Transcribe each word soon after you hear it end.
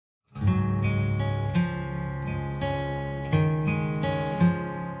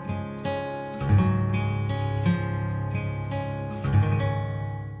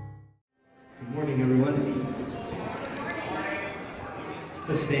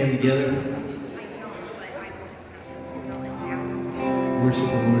Let's stand together. Worship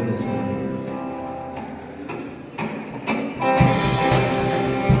the Lord this morning.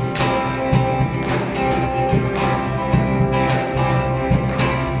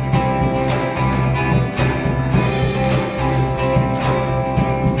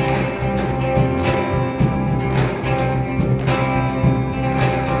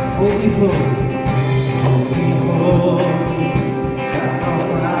 Holy, holy.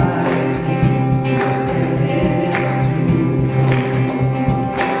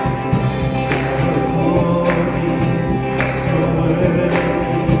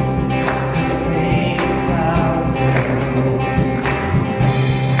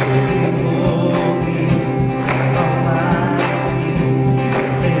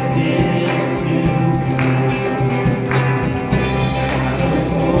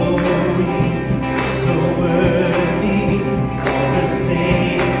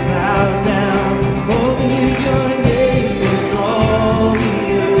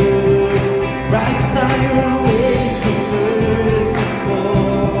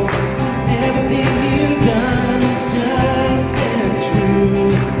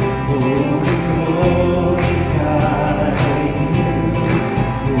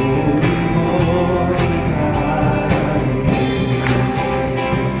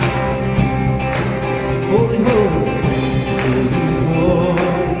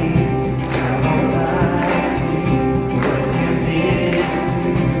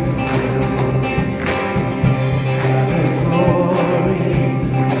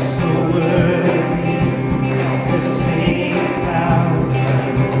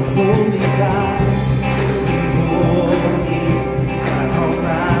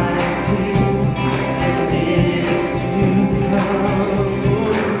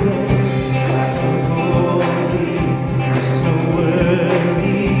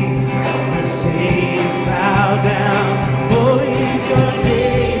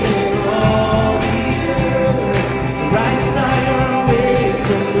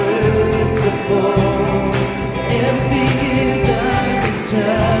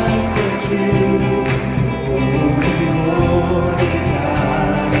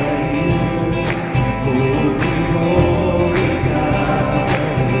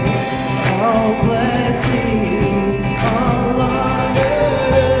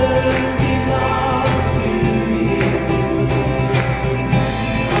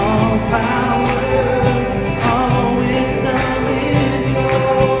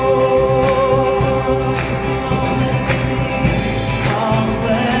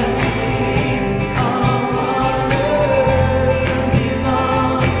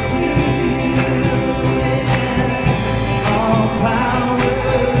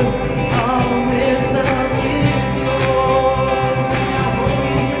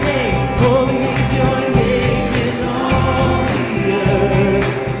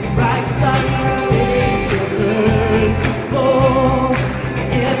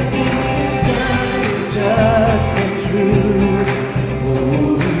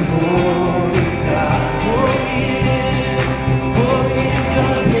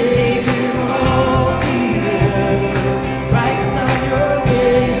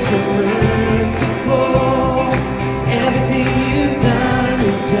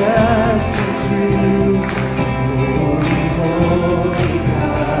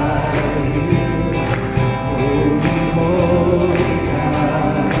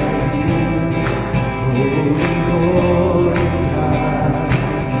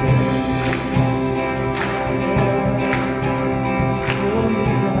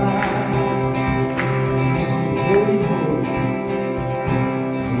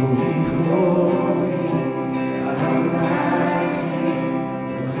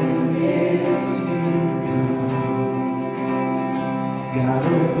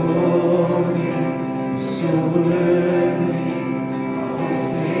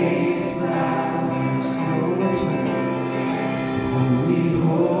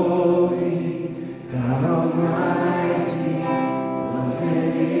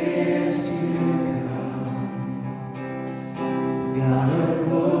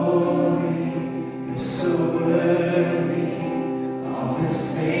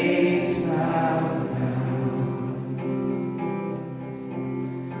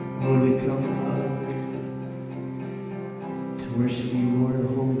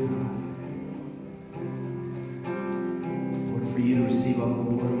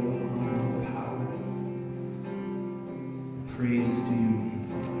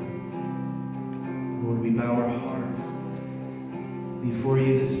 Before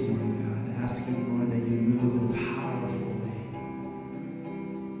you this morning, God, asking, Lord, that you move in a powerful way.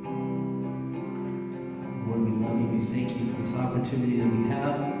 we thank you for this opportunity that we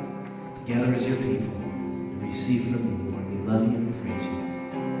have to gather as your people and receive from you. Lord, we love you and praise you.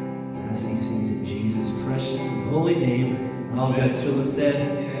 And ask these things in Jesus' precious and holy name. And all God's children said,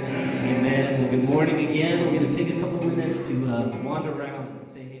 Amen. Well, good morning again. We're going to take a couple minutes to wander around and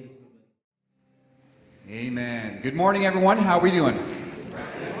say hey to somebody. Amen. Good morning, everyone. How are we doing?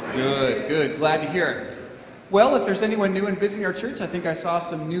 Good, good. Glad to hear it. Well, if there's anyone new and visiting our church, I think I saw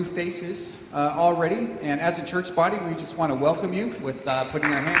some new faces already. And as a church body, we just want to welcome you with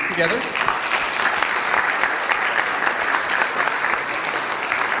putting our hands together.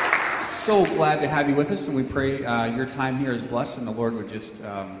 So glad to have you with us, and we pray your time here is blessed, and the Lord would just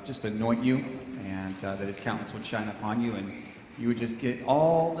anoint you, and that His countenance would shine upon you, and you would just get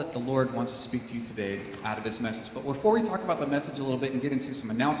all that the Lord wants to speak to you today out of this message. But before we talk about the message a little bit and get into some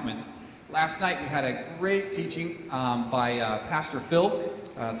announcements, last night we had a great teaching by Pastor Phil.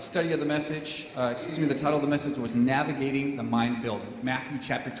 The study of the message, the title of the message was Navigating the Minefield. Matthew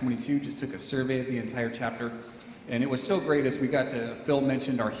chapter 22, just took a survey of the entire chapter. And it was so great as we got to, Phil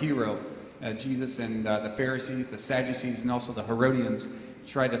mentioned our hero, Jesus, and the Pharisees, the Sadducees, and also the Herodians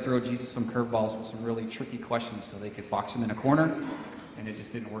tried to throw Jesus some curveballs with some really tricky questions so they could box him in a corner, and it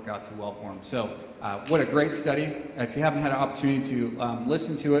just didn't work out too well for him. So what a great study. If you haven't had an opportunity to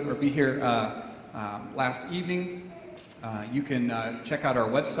listen to it or be here last evening, you can check out our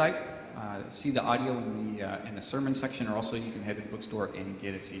website, see the audio in the sermon section, or also you can head to the bookstore and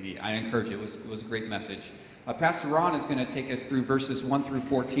get a CD. I encourage you. It was a great message. Pastor Ron is going to take us through verses 1 through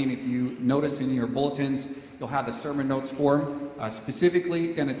 14. If you notice in your bulletins, you'll have the sermon notes form.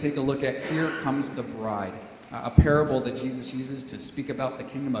 Specifically, going to take a look at Here Comes the Bride, a parable that Jesus uses to speak about the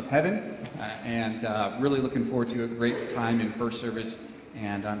kingdom of heaven. And really looking forward to a great time in first service.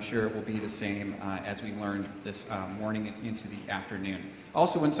 And I'm sure it will be the same as we learned this morning into the afternoon.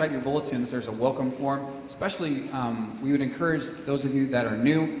 Also inside your bulletins, there's a welcome form. Especially, we would encourage those of you that are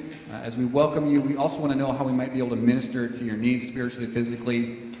new, as we welcome you, we also want to know how we might be able to minister to your needs spiritually,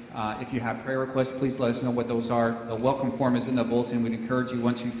 physically. If you have prayer requests, please let us know what those are. The welcome form is in the bulletin. We'd encourage you,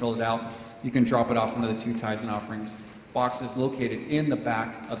 once you fill it out, you can drop it off into the 2 tithes and offerings boxes located in the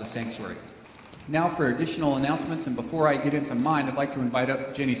back of the sanctuary. Now for additional announcements, and before I get into mine, I'd like to invite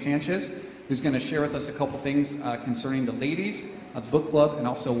up Jenny Sanchez, who's going to share with us a couple things concerning the ladies, a book club, and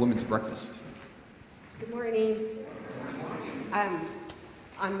also women's breakfast. Good morning.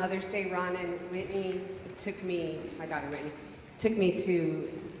 On Mother's Day, Ron and Whitney my daughter Whitney, took me to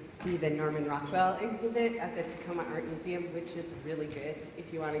see the Norman Rockwell exhibit at the Tacoma Art Museum, which is really good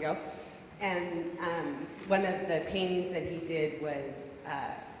if you want to go. And one of the paintings that he did was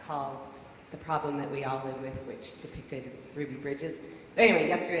called The Problem That We All Live With, which depicted Ruby Bridges. So anyway,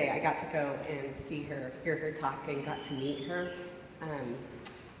 yesterday I got to go and see her, hear her talk, and got to meet her,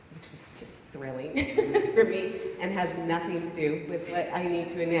 which was just thrilling for me, and has nothing to do with what I need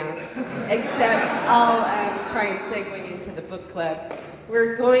to announce, except I'll try and segue into the book club.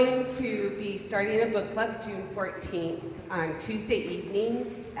 We're going to be starting a book club June 14th on Tuesday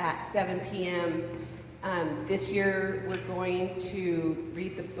evenings at 7 p.m. This year we're going to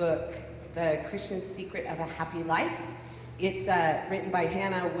read the book The Christian Secret of a Happy Life. It's written by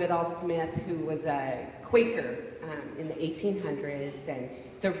Hannah Whitall Smith, who was a Quaker in the 1800s, and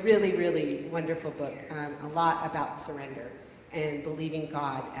it's a really, really wonderful book, a lot about surrender and believing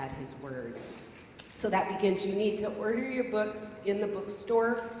God at His Word. So that begins, you need to order your books in the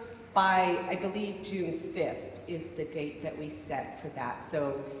bookstore by, I believe, June 5th is the date that we set for that.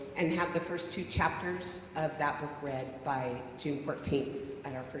 So, and have the first 2 chapters of that book read by June 14th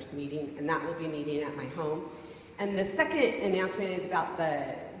at our first meeting, and that will be meeting at my home. And the second announcement is about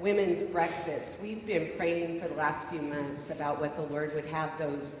the women's breakfast. We've been praying for the last few months about what the Lord would have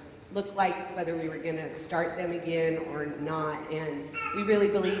those look like, whether we were going to start them again or not. And we really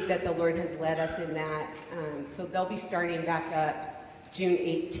believe that the Lord has led us in that. So they'll be starting back up June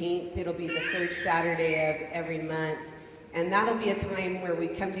 18th. It'll be the 3rd Saturday of every month. And that'll be a time where we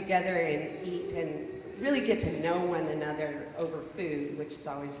come together and eat and really get to know one another over food, which is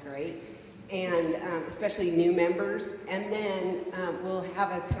always great. And especially new members. And then we'll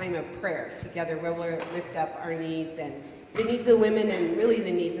have a time of prayer together where we'll lift up our needs and the needs of women and really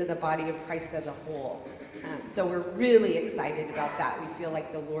the needs of the body of Christ as a whole. So we're really excited about that. We feel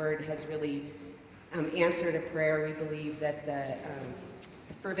like the Lord has really answered a prayer. We believe that the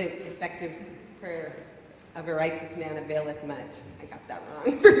fervent, effective prayer of a righteous man availeth much. I got that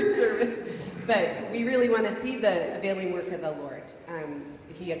wrong first service. But we really want to see the availing work of the Lord.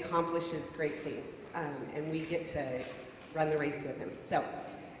 He accomplishes great things, and we get to run the race with him. So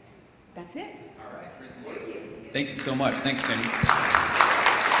that's it. All right, praise the Lord. Thank you. Thank you so much. Thanks, Jenny.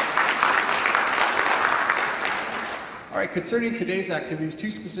 All right, concerning today's activities,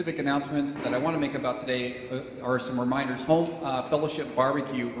 two specific announcements that I want to make about today are some reminders. Home Fellowship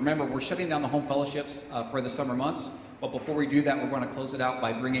Barbecue. Remember, we're shutting down the home fellowships for the summer months, but before we do that, we're going to close it out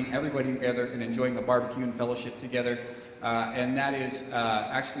by bringing everybody together and enjoying a barbecue and fellowship together. And that is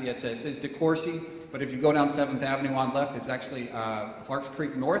actually, it says DeCourcy, but if you go down 7th Avenue on left, it's actually Clarks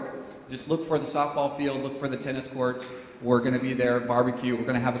Creek North. Just look for the softball field, look for the tennis courts. We're going to be there, barbecue. We're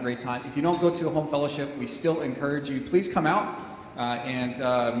going to have a great time. If you don't go to a home fellowship, we still encourage you. Please come out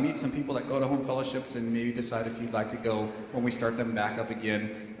and meet some people that go to home fellowships and maybe decide if you'd like to go when we start them back up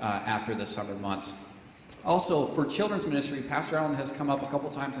again after the summer months. Also, for children's ministry, Pastor Allen has come up a couple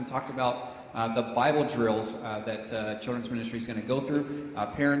times and talked about the Bible drills that children's ministry is going to go through.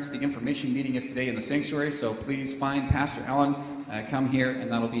 Parents, the information meeting is today in the sanctuary, so please find Pastor Allen, come here,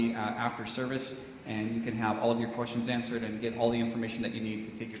 and that'll be after service, and you can have all of your questions answered and get all the information that you need to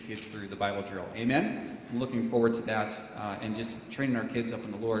take your kids through the Bible drill. Amen? I'm looking forward to that and just training our kids up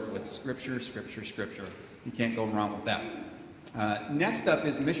in the Lord with Scripture, Scripture, Scripture. You can't go wrong with that. Next up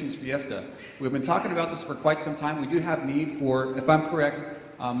is Missions Fiesta. We've been talking about this for quite some time. We do have need for, if I'm correct,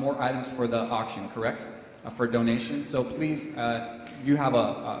 more items for the auction, correct? For donations. So please, you have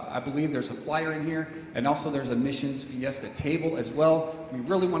I believe there's a flyer in here, and also there's a Missions Fiesta table as well. We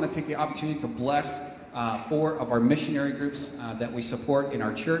really want to take the opportunity to bless 4 of our missionary groups that we support in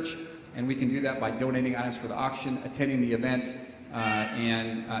our church, and we can do that by donating items for the auction, attending the event,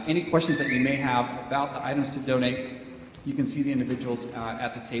 and any questions that you may have about the items to donate, you can see the individuals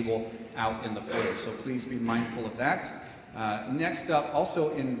at the table out in the foyer. So please be mindful of that. Next up,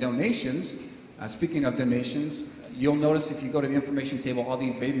 also in donations, speaking of donations, you'll notice if you go to the information table, all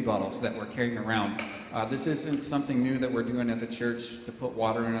these baby bottles that we're carrying around. This isn't something new that we're doing at the church to put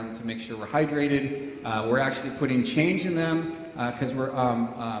water in them to make sure we're hydrated. We're actually putting change in them because we're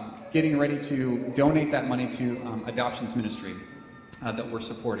getting ready to donate that money to Adoptions Ministry that we're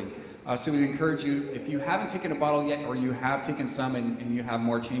supporting. So we encourage you, if you haven't taken a bottle yet, or you have taken some and you have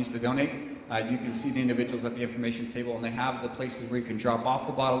more change to donate, you can see the individuals at the information table, and they have the places where you can drop off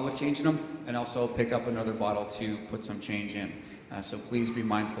the bottle with change in them, and also pick up another bottle to put some change in. So please be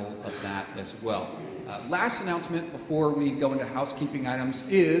mindful of that as well. Last announcement before we go into housekeeping items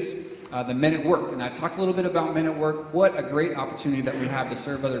is the Men at Work. And I talked a little bit about Men at Work. What a great opportunity that we have to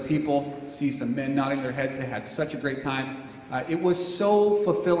serve other people, see some men nodding their heads. They had such a great time. It was so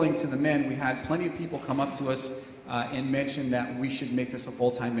fulfilling to the men. We had plenty of people come up to us and mention that we should make this a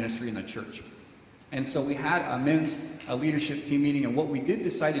full-time ministry in the church. And so we had a men's leadership team meeting, and what we did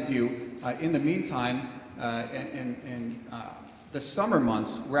decide to do in the meantime, in the summer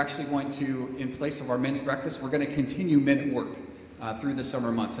months, we're actually going to, in place of our men's breakfast, we're going to continue Men at Work through the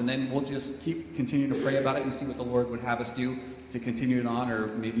summer months. And then we'll just continue to pray about it and see what the Lord would have us do to continue it on, or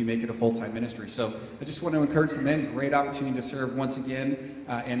maybe make it a full-time ministry. So I just want to encourage the men, great opportunity to serve once again.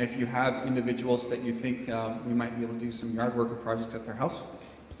 And if you have individuals that you think we might be able to do some yard work or projects at their house,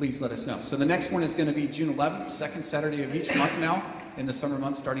 please let us know. So the next one is going to be June 11th, second Saturday of each month now, in the summer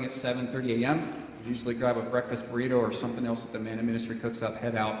months, starting at 7:30 a.m. We usually grab a breakfast burrito or something else that the man in ministry cooks up,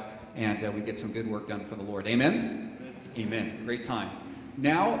 head out, and we get some good work done for the Lord. Amen? Amen. Great time.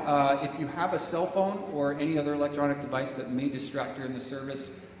 Now, if you have a cell phone or any other electronic device that may distract during the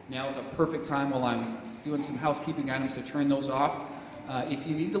service, now is a perfect time while I'm doing some housekeeping items to turn those off. If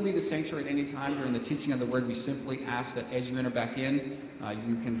you need to leave the sanctuary at any time during the teaching of the Word, we simply ask that as you enter back in,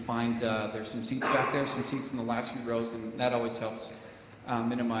 you can find, there's some seats back there, some seats in the last few rows, and that always helps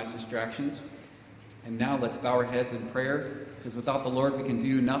minimize distractions. And now let's bow our heads in prayer, because without the Lord we can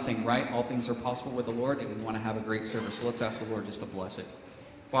do nothing, right? All things are possible with the Lord, and we want to have a great service. So let's ask the Lord just to bless it.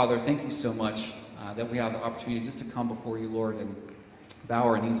 Father, thank you so much that we have the opportunity just to come before you, Lord, and bow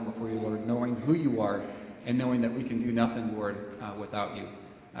our knees before you, Lord, knowing who you are and knowing that we can do nothing, Lord, without you.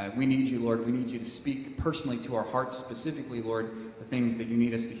 We need you, Lord. We need you to speak personally to our hearts, specifically, Lord, the things that you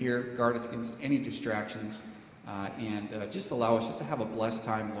need us to hear. Guard us against any distractions, and just allow us just to have a blessed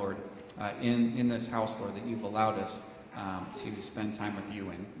time, Lord, in this house, Lord, that you've allowed us to spend time with you.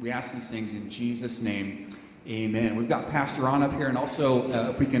 And we ask these things in Jesus' name. Amen. We've got Pastor Ron up here, and also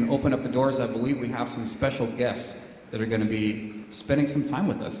if we can open up the doors, I believe we have some special guests that are going to be spending some time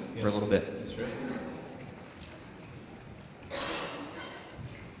with us for a little bit. That's right.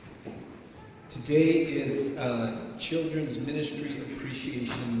 Today is Children's Ministry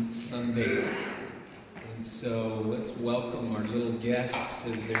Appreciation Sunday. And so let's welcome our little guests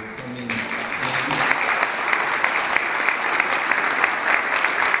as they're coming in.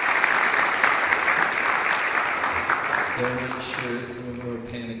 Don't make sure some of them are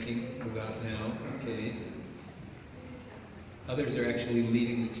panicking about now. Okay. Others are actually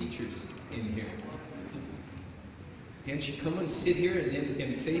leading the teachers in here. Angie, come and sit here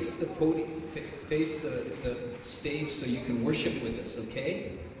and face the podium, face the stage so you can worship with us,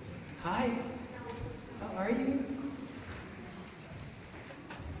 okay? Hi. How are you?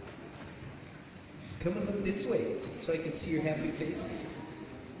 Come and look this way so I can see your happy faces.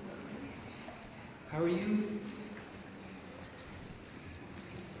 How are you?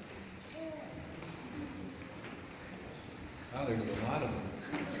 Wow, there's a lot of them.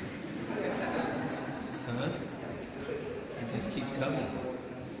 Huh? You just keep coming.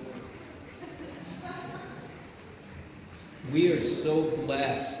 We are so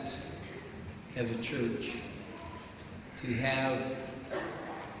blessed as a church to have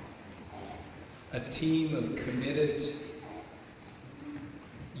a team of committed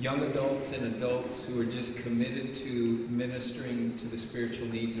young adults and adults who are just committed to ministering to the spiritual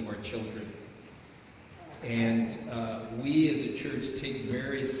needs of our children. And we as a church take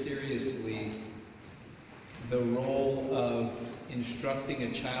very seriously the role of instructing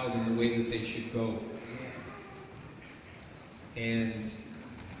a child in the way that they should go. And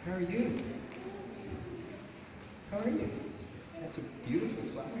how are you? How are you? That's a beautiful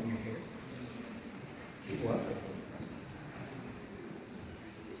flower in your hair. You're welcome.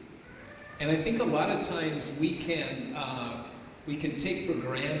 And I think a lot of times we can take for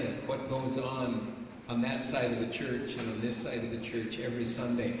granted what goes on that side of the church and on this side of the church every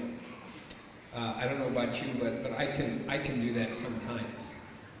Sunday. I don't know about you, but I can do that sometimes.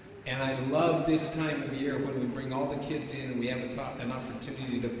 And I love this time of year when we bring all the kids in and we have an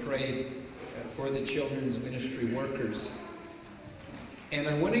opportunity to pray for the children's ministry workers. And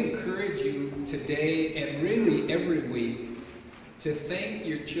I want to encourage you today and really every week to thank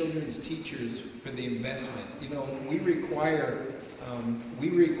your children's teachers for the investment. You know, we require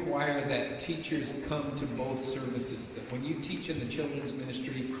that teachers come to both services. That when you teach in the children's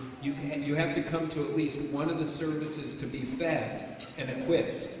ministry, you have to come to at least one of the services to be fed and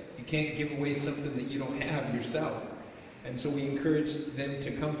equipped. You can't give away something that you don't have yourself. And so we encourage them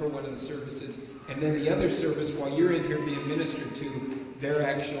to come for one of the services. And then the other service, while you're in here being ministered to, they're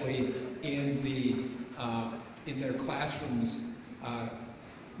actually in their classrooms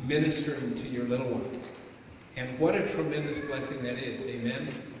ministering to your little ones. And what a tremendous blessing that is,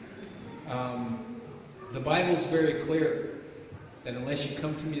 amen? The Bible's very clear that unless you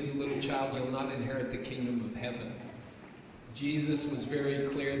come to me as a little child, you'll not inherit the kingdom of heaven. Jesus was very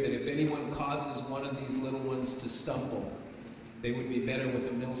clear that if anyone causes one of these little ones to stumble, they would be better with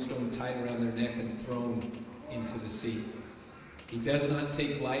a millstone tied around their neck and thrown into the sea. He does not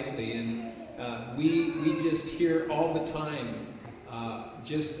take lightly, and we just hear all the time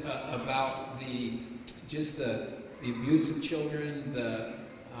about the abuse of children,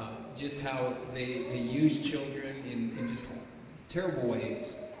 just how they use children in just terrible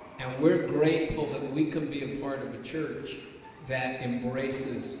ways. And we're grateful that we can be a part of a church that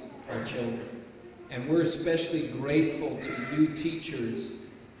embraces our children. And we're especially grateful to you teachers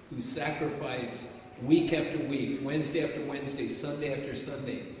who sacrifice week after week, Wednesday after Wednesday, Sunday after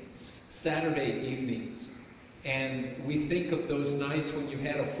Sunday, Saturday evenings. And we think of those nights when you've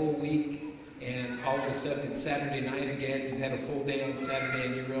had a full week and all of a sudden it's Saturday night again, you've had a full day on Saturday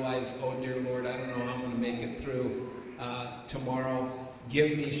and you realize, oh dear Lord, I don't know how I'm going to make it through tomorrow.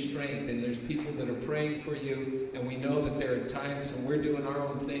 Give me strength. And there's people that are praying for you, and we know that there are times when we're doing our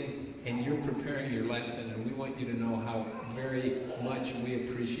own thing and you're preparing your lesson, and we want you to know how very much we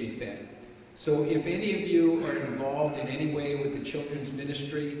appreciate that. So if any of you are involved in any way with the children's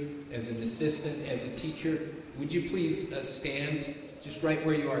ministry, as an assistant, as a teacher, would you please stand just right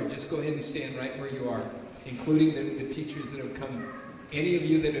where you are? Just go ahead and stand right where you are, including the teachers that have come. Any of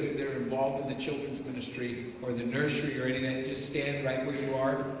you that are involved in the children's ministry or the nursery or any of that, just stand right where you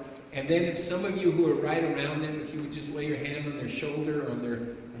are. And then if some of you who are right around them, if you would just lay your hand on their shoulder or on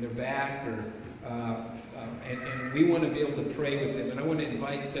their back, or and we want to be able to pray with them. And I want to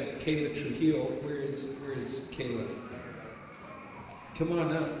invite Kayla Trujillo. Where is Kayla? Come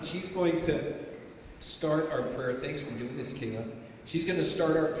on up. She's going to start our prayer. Thanks for doing this, Kayla. She's going to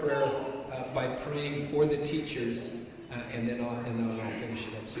start our prayer by praying for the teachers, and then I'll finish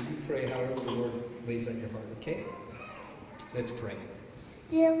it up. So you pray however the Lord lays on your heart, okay? Let's pray.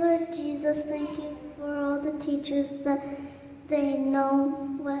 Dear Lord Jesus, thank you for all the teachers that they know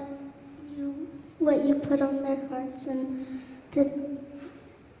what you put on their hearts, and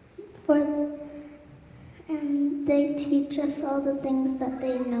they teach us all the things that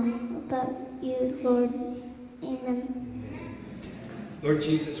they know about you, Lord. Amen. Lord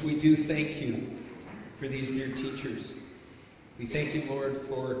Jesus, we do thank you for these dear teachers. We thank you, Lord,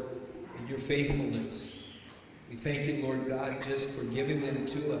 for your faithfulness. We thank you, Lord God, just for giving them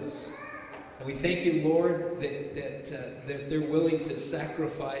to us. And we thank you, Lord, that they're willing to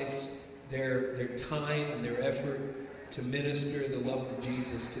sacrifice their time and their effort to minister the love of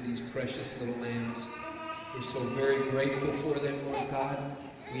Jesus to these precious little lambs. We're so very grateful for them, Lord God.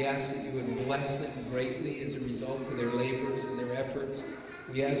 We ask that you would bless them greatly as a result of their labors and their efforts.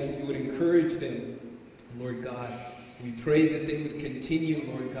 We ask that you would encourage them, Lord God. We pray that they would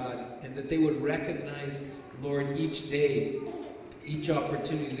continue, Lord God, and that they would recognize, Lord, each day, each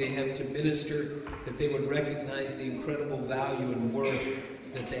opportunity they have to minister, that they would recognize the incredible value and worth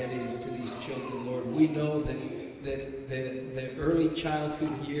that is to these children, Lord. We know that the early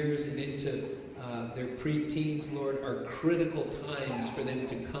childhood years and into their preteens, Lord, are critical times for them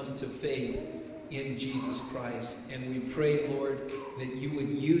to come to faith in Jesus Christ. And we pray, Lord, that you would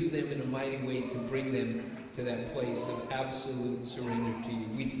use them in a mighty way to bring them to that place of absolute surrender to you.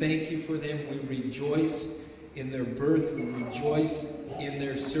 We thank you for them. We rejoice in their birth. We rejoice in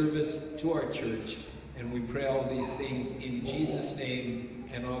their service to our church. And we pray all these things in Jesus' name.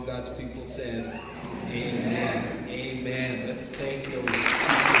 And all God's people said, amen. Amen. Let's thank those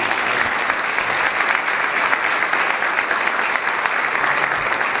teachers.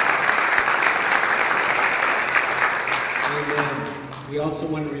 We also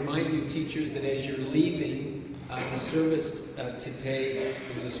want to remind you, teachers, that as you're leaving the service today,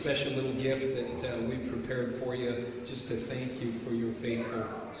 there's a special little gift that we prepared for you just to thank you for your faithful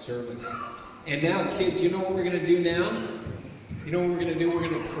service. And now, kids, you know what we're going to do now? You know what we're going to do? We're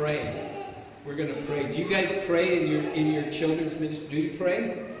going to pray. We're going to pray. Do you guys pray in your children's ministry? Do you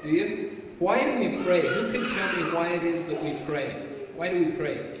pray? Do you? Why do we pray? Who can tell me why it is that we pray? Why do we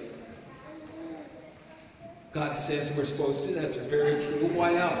pray? God says we're supposed to. That's very true.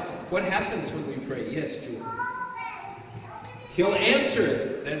 Why else? What happens when we pray? Yes, Julie. He'll answer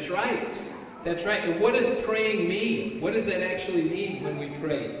it. That's right. That's right. And what does praying mean? What does that actually mean when we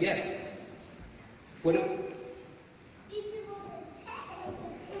pray? Yes.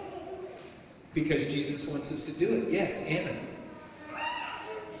 Because Jesus wants us to do it. Yes, Anna.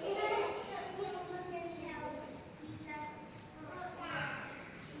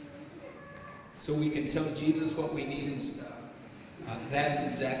 So we can tell Jesus what we need and stuff. That's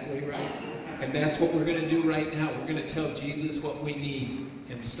exactly right. And that's what we're going to do right now. We're going to tell Jesus what we need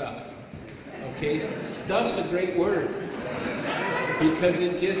and stuff. Okay? Stuff's a great word. Because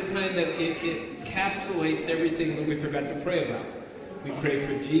it just kind of, it encapsulates everything that we forgot to pray about. We pray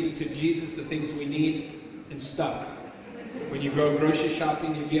for Jesus, the things we need, and stuff. When you go grocery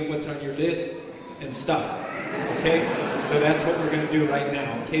shopping, you get what's on your list and stuff. Okay? So that's what we're going to do right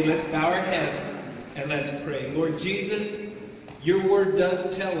now. Okay, let's bow our heads and let's pray. Lord Jesus, your word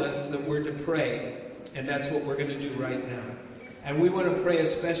does tell us that we're to pray, and that's what we're going to do right now. And we want to pray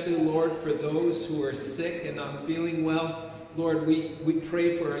especially, Lord, for those who are sick and not feeling well. Lord, we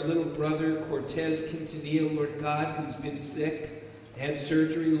pray for our little brother, Cortez Quintanilla, Lord God, who's been sick, had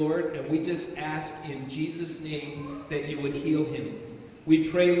surgery, Lord, and we just ask in Jesus' name that you would heal him. We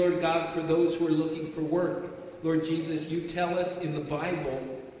pray, Lord God, for those who are looking for work. Lord Jesus, you tell us in the Bible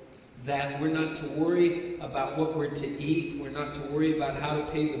that we're not to worry about what we're to eat. We're not to worry about how to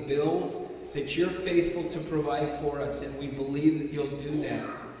pay the bills, that you're faithful to provide for us, and we believe that you'll do that.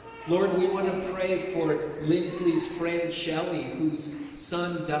 Lord, we want to pray for Lindsley's friend Shelley, whose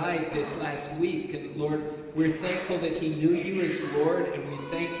son died this last week. And Lord, we're thankful that he knew you as Lord, and we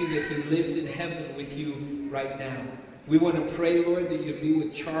thank you that he lives in heaven with you right now. We want to pray, Lord, that you'd be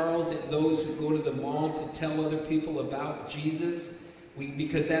with Charles and those who go to the mall to tell other people about Jesus,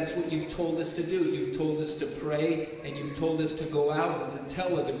 because that's what you've told us to do. You've told us to pray, and you've told us to go out and to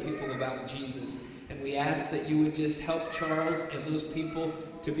tell other people about Jesus. And we ask that you would just help Charles and those people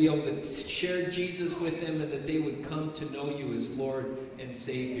to be able to share Jesus with them, and that they would come to know you as Lord and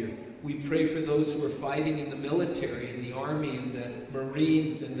Savior. We pray for those who are fighting in the military, in the Army, in the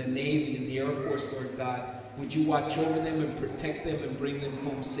Marines, in the Navy, in the Air Force, Lord God. Would you watch over them and protect them and bring them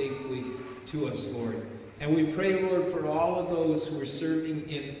home safely to us, Lord? And we pray, Lord, for all of those who are serving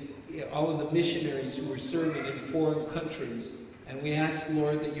all of the missionaries who are serving in foreign countries. And we ask,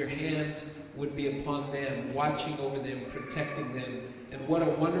 Lord, that your hand would be upon them, watching over them, protecting them. And what a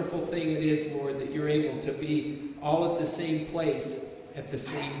wonderful thing it is, Lord, that you're able to be all at the same place at the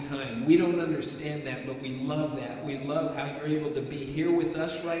same time. We don't understand that, but we love that. We love how you're able to be here with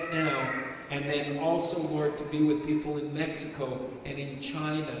us right now, and then also, Lord, to be with people in Mexico and in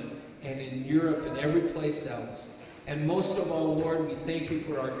China and in Europe and every place else. And most of all, Lord, we thank you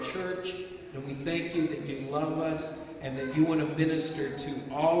for our church, and we thank you that you love us and that you want to minister to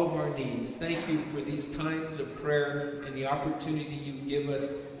all of our needs. Thank you for these times of prayer and the opportunity you give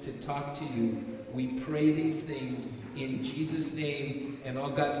us to talk to you. We pray these things in Jesus' name, and all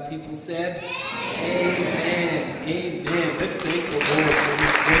God's people said, amen, amen. Let's thank the Lord for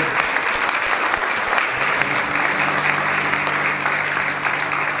his goodness.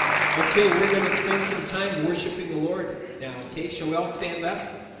 Okay, we're going to spend some time worshiping the Lord now, okay? Shall we all stand up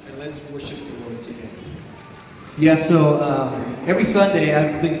and let's worship the Lord together? Yeah, so every Sunday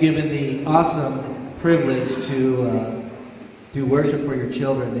I've been given the awesome privilege to do worship for your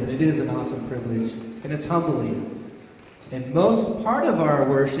children, and it is an awesome privilege, and it's humbling. And most part of our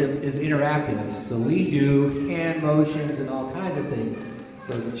worship is interactive, so we do hand motions and all kinds of things.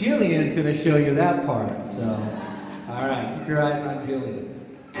 So Jillian's going to show you that part. So, all right, keep your eyes on Jillian.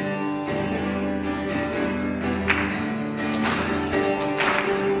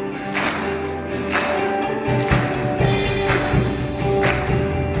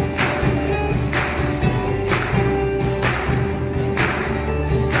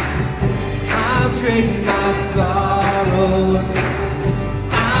 Trading my sorrows,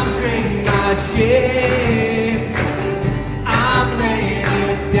 I'm trading my shame, I'm laying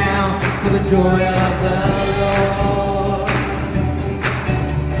it down for the joy of the Lord.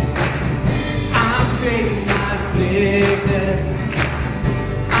 I'm trading my sickness,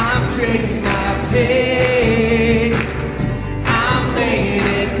 I'm trading my pain, I'm laying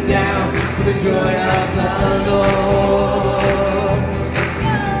it down for the joy of the Lord.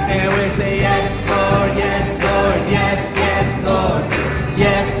 And we say yes, Lord, yes, Lord, yes, yes, Lord.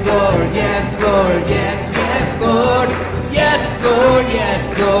 Yes, Lord, yes, Lord, yes, yes, Lord. Yes, Lord, yes,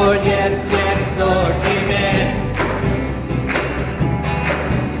 Lord, yes, yes, Lord. Amen.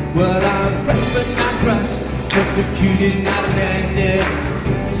 Well, I'm pressed but not crushed, persecuted, not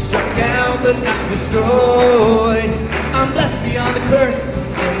abandoned, struck down but not destroyed. I'm blessed beyond the curse,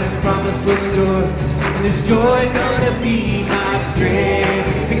 and this promise will endure. And this joy's gonna be my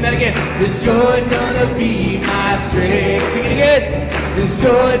strength. Sing that again. This joy's gonna be my strength. Sing it again. This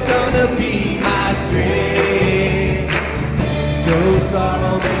joy's gonna be my strength. Though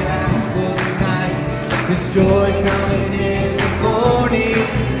sorrow may last for the night, this joy's coming in the morning.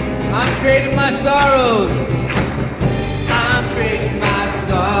 I'm trading my sorrows. I'm trading my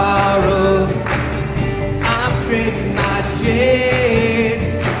sorrows. I'm trading my shame.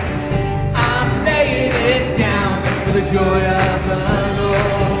 I'm laying it down for the joy of the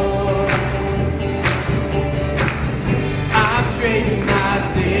Lord. I'm trading my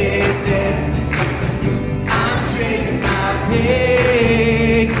sickness. I'm trading my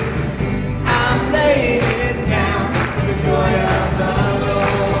pain. I'm laying it down for the joy of the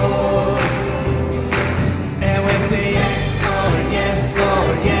Lord. And we say yes, Lord, yes,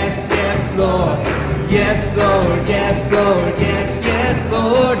 Lord, yes, yes, Lord. Yes, Lord, yes, Lord, yes, yes,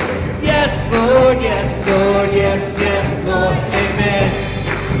 Lord. Yes, Lord, yes, Lord, yes, yes, Lord. Amen.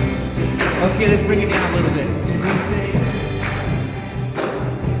 Okay, let's bring it down a little bit. We say,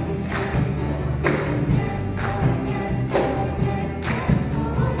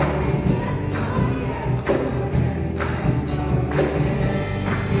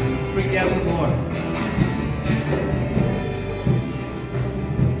 let's bring it down some more.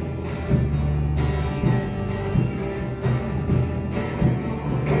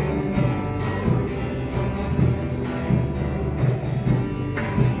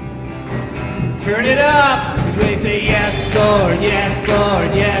 Turn it up! We say yes, Lord, yes,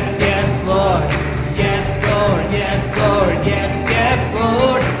 Lord, yes, yes, Lord. Yes, Lord, yes, Lord, yes, yes,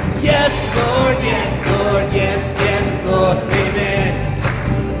 Lord. Yes, Lord, yes, Lord, yes, yes, Lord. Amen.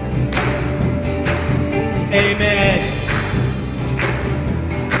 Amen.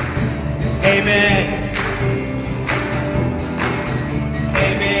 Amen.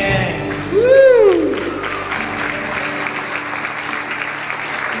 Amen. Woo!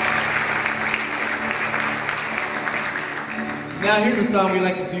 Now here's a song we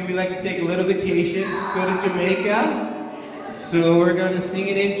like to do. We like to take a little vacation, go to Jamaica. So we're going to sing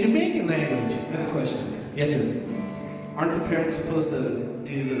it in Jamaican language. I have a question. Yes, sir. Aren't the parents supposed to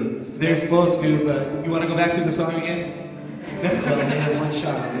do the... They're supposed to, but you want to go back through the song again? Well, they have one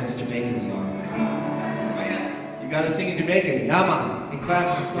shot at this Jamaican song. You got to sing in Jamaican. Yeah, man. And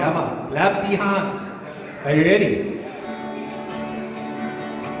clap. Yeah, man. Clap the hands. Are you ready?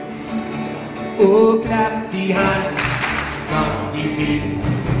 Oh, clap the hands. Stomp the feet.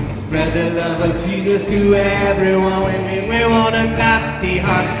 Spread the love of Jesus to everyone with me. We want to clap the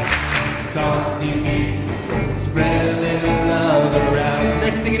hands. Stomp the feet. Spread a little love around.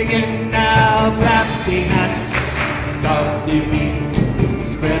 Let's sing it again now. Clap the hands. Stomp the feet.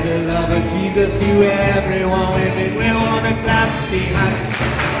 Spread the love of Jesus to everyone with me. We want to clap the hands.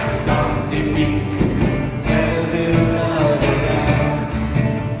 Stomp the feet. Spread a little love around.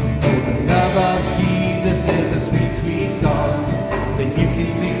 Oh, the love of that you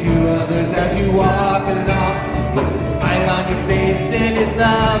can sing to others as you walk along. With a smile on your face and His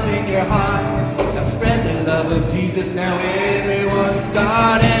love in your heart. Now spread the love of Jesus, now everyone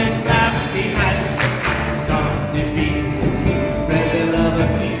start and clap the hands, stomp the feet. Spread the love of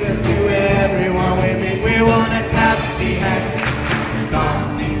Jesus to everyone with me. We wanna clap the hands,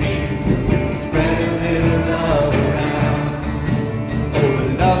 stomp the feet. Spread a little love around. Oh, the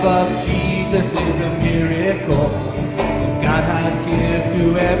love of Jesus is a miracle God has given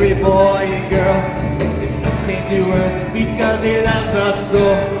to every boy and girl. His Son came to earth because He loves us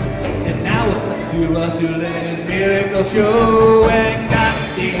so. And now it's up to us to let His miracle show. And clap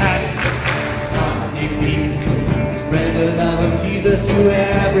the hands, stomp the feet. Spread the love of Jesus to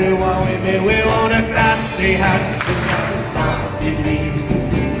everyone with me. We wanna clap the hands, stomp the feet.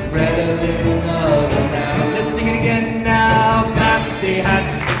 Spread a little love around. Let's sing it again now. Clap the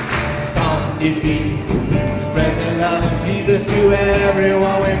hands, stomp the feet. Spread the love of Jesus to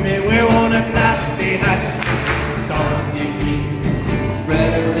everyone with me. We wanna clap the hands, stomp the feet.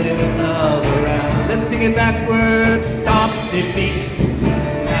 Spread a little love around. Let's sing it backwards. Stomp the feet,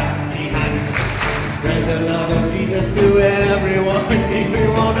 clap the hands. Spread the love of Jesus to everyone with me. We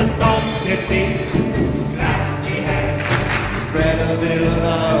wanna stomp the feet, clap the hands. Spread a little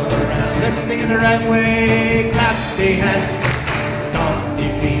love around. Let's sing it the right way. Clap the hands, stomp the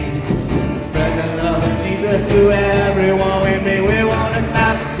feet. Spread the love of Jesus to everyone with me. We wanna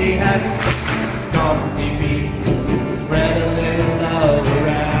clap the hands, stomp the feet. Spread a little love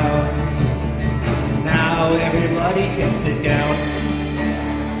around. Now everybody can sit down.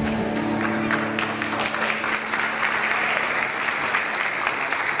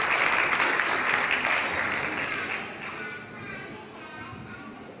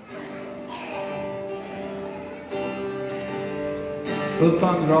 Those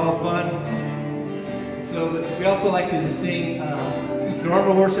songs are all fun. So we also like to just sing just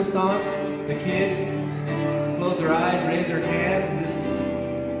normal worship songs. The kids close their eyes, raise their hands, and just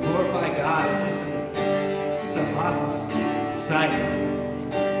glorify God. It's just an awesome sight.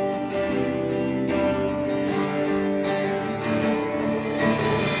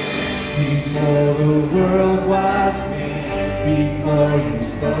 Before the world was made, before you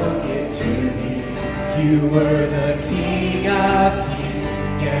spoke it to me, you were the King of Kings.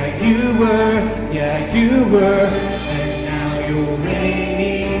 Yeah, you were, and now you're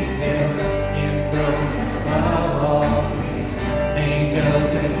reigning still, enthroned above all things.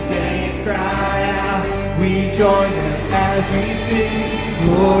 Angels and saints cry out, we join them as we sing,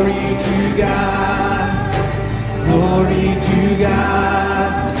 glory to God, glory to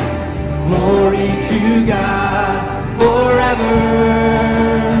God, glory to God, forever.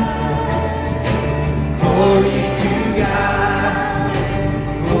 Glory to God,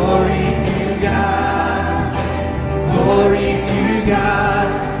 glory to God, glory to God,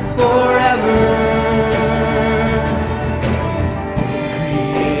 forever.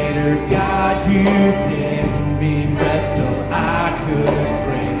 Creator God, you gave me breath so I could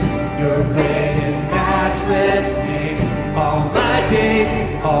praise your great and matchless name. All my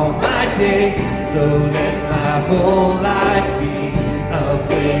days, so let my whole life be a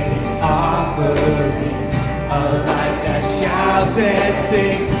blazing offering. A life that shouts and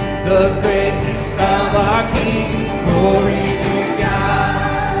sings the greatness of our King. Glory to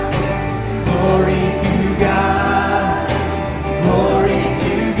God, glory to God, glory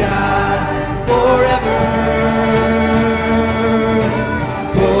to God, forever.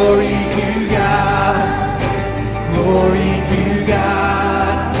 Glory to God, glory to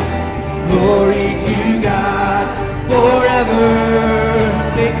God, glory to God, forever.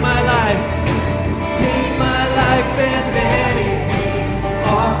 Take my life. And let it be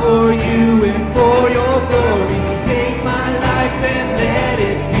all for you and for your glory. Take my life and let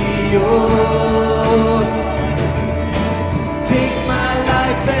it be yours. Take my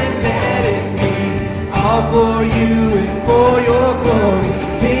life and let it be all for you and for your glory.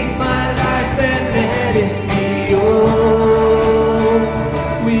 Take my life and let it be yours.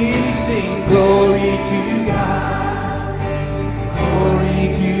 We sing glory to God, glory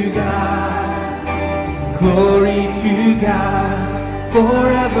to God, glory to God,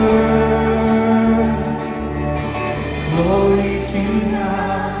 forever. Glory to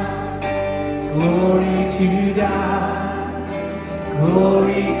God, glory to God,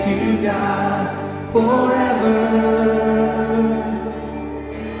 glory to God, forever.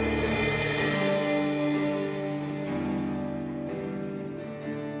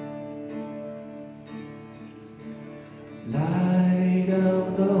 Light of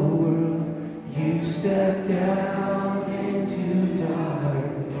the world, you step down into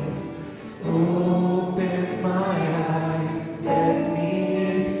darkness. Open my eyes, let me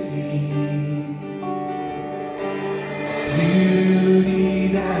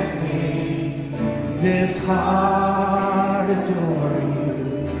heart adore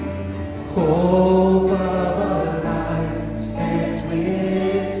you, hope of a life spent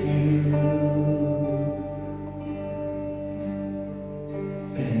with you.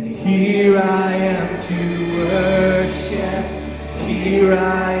 And here I am to worship, here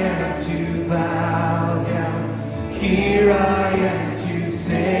I am to bow down, here I am to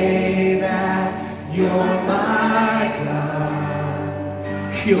say that you're my God.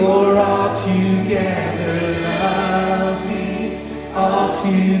 You're altogether lovely,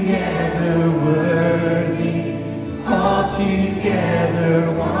 altogether worthy,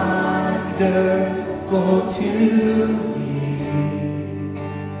 altogether wonderful to me.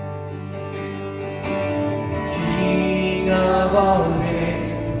 King of all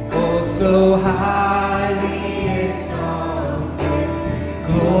things, oh so highly exalted,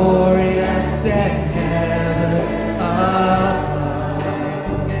 glorious in heaven above.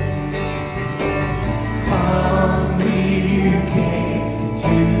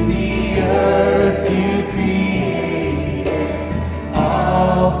 You created,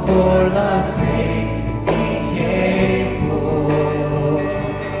 all for love's sake became poor.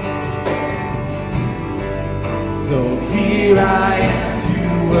 So here I am to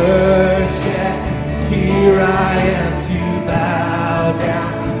worship, here I am to bow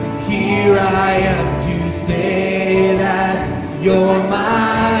down, here I am to say that you're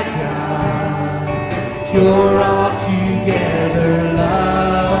my God. You're altogether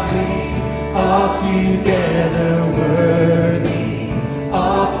lovely, altogether worthy,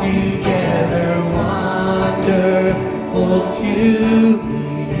 altogether wonderful to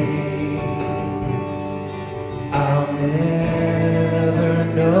me. I'll never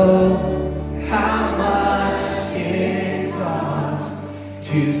know how much it costs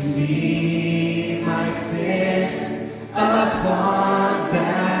to see my sin upon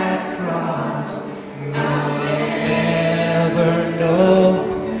that cross. I'll never know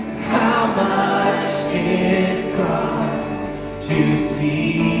it cost to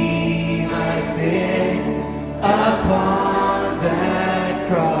see my sin upon that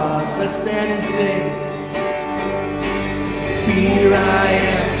cross. Let's stand and sing. Here I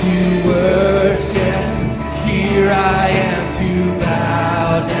am to worship, here I am to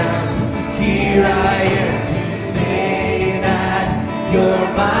bow down, here I am to say that you're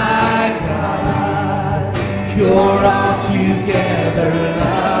my God. You're altogether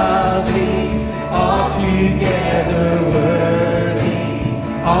lovely, altogether worthy,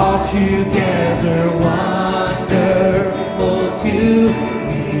 altogether wonderful to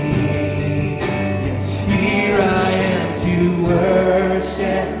me. Yes, here I am to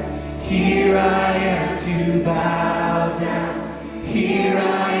worship, here I am to bow down, here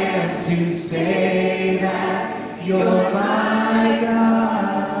I am to say that you're my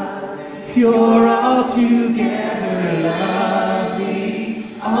God. You're altogether lovely,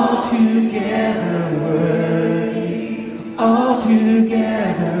 altogether worthy,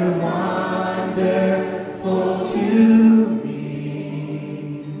 altogether wonderful to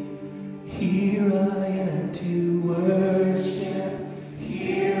me. Here I am to worship,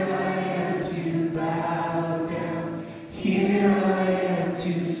 here I am to bow down, here I am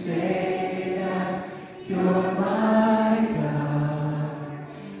to say that you're my God.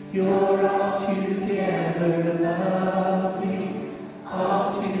 You're altogether lovely,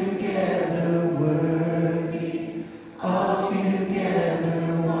 altogether worthy,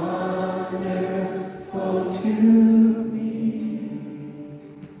 altogether wonderful to me.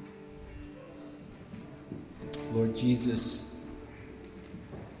 Lord Jesus,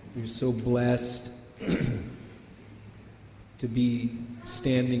 we're so blessed to be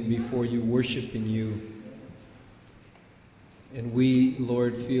standing before you, worshiping you. And we,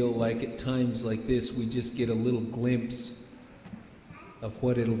 Lord, feel like at times like this, we just get a little glimpse of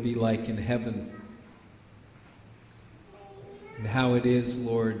what it'll be like in heaven. And how it is,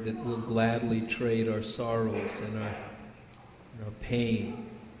 Lord, that we'll gladly trade our sorrows and our pain,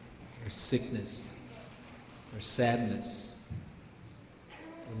 our sickness, our sadness.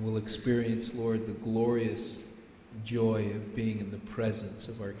 And we'll experience, Lord, the glorious joy of being in the presence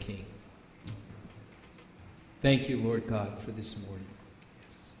of our King. Thank you, Lord God, for this morning.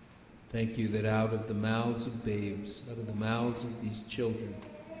 Thank you that out of the mouths of babes, out of the mouths of these children,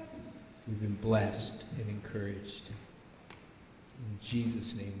 we've been blessed and encouraged. In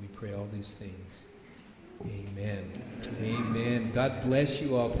Jesus' name we pray all these things. Amen. Amen. God bless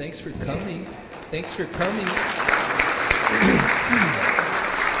you all. Thanks for coming. Thanks for coming.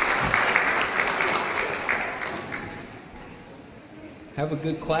 Have a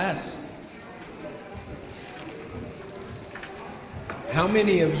good class. How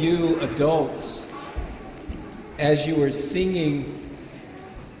many of you adults as you were singing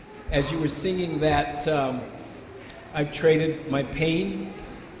that I've traded my pain,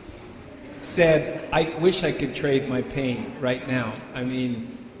 said, I wish I could trade my pain right now. I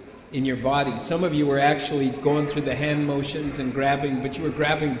mean, in your body. Some of you were actually going through the hand motions and grabbing, but you were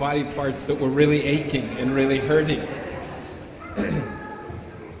grabbing body parts that were really aching and really hurting.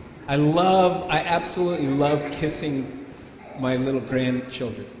 I absolutely love kissing my little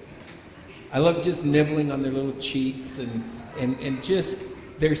grandchildren. I love just nibbling on their little cheeks and just,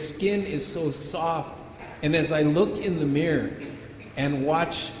 their skin is so soft. And as I look in the mirror and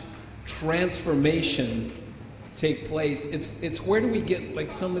watch transformation take place, it's where do we get like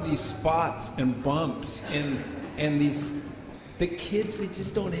some of these spots and bumps and the kids, they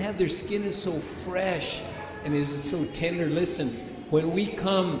just don't have, their skin is so fresh and is so tender. Listen, when we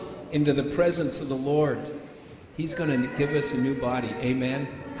come into the presence of the Lord, He's going to give us a new body. Amen.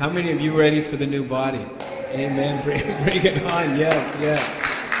 How many of you ready for the new body? Amen. Bring it on. Yes.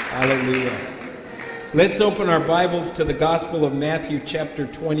 Hallelujah. Let's open our Bibles to the Gospel of Matthew chapter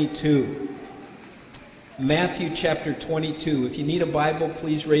 22. Matthew chapter 22. If you need a Bible,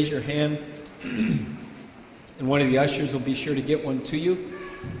 please raise your hand, and one of the ushers will be sure to get one to you.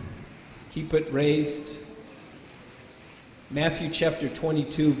 Keep it raised. Matthew chapter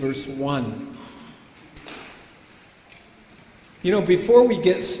 22, verse 1. You know, before we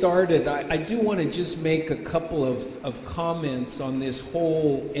get started, I do want to just make a couple of comments on this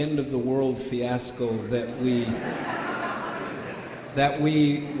whole end of the world fiasco that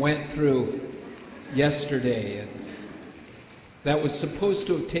we went through yesterday, and that was supposed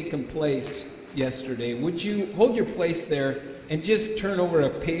to have taken place yesterday. Would you hold your place there and just turn over a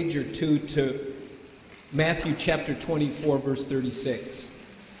page or two to Matthew chapter 24, verse 36.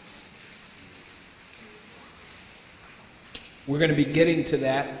 We're going to be getting to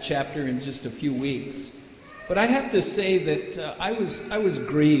that chapter in just a few weeks. But I have to say that I was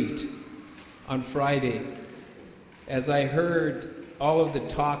grieved on Friday as I heard all of the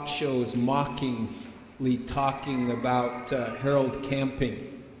talk shows mockingly talking about Harold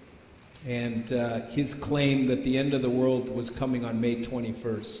Camping and his claim that the end of the world was coming on May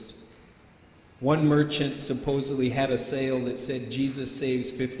 21st. One merchant supposedly had a sale that said, Jesus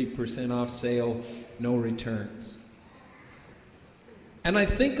saves 50% off sale, no returns. And I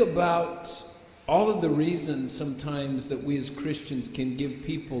think about all of the reasons sometimes that we as Christians can give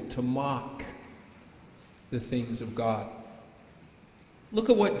people to mock the things of God. Look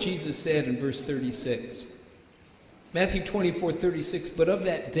at what Jesus said in verse 36. Matthew 24:36, but of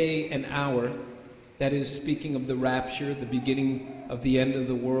that day and hour, that is speaking of the rapture, the beginning of the end of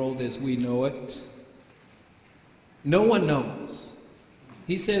the world as we know it, no one knows.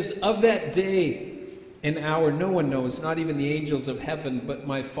 He says, of that day and hour, no one knows, not even the angels of heaven, but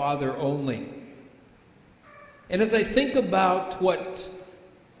my Father only. And as I think about what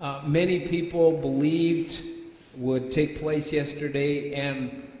many people believed would take place yesterday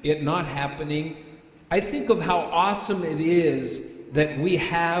and it not happening, I think of how awesome it is that we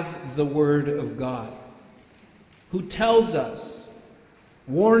have the Word of God, who tells us,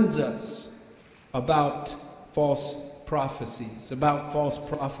 warns us about false prophecies, about false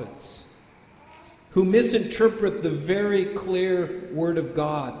prophets, who misinterpret the very clear Word of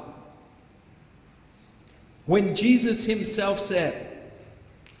God. When Jesus himself said,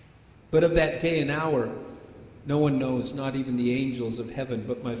 but of that day and hour, no one knows, not even the angels of heaven,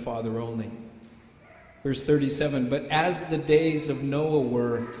 but my Father only. Verse 37, but as the days of Noah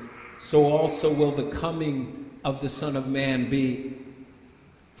were, so also will the coming of the Son of Man be.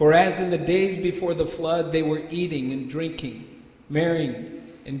 For as in the days before the flood, they were eating and drinking, marrying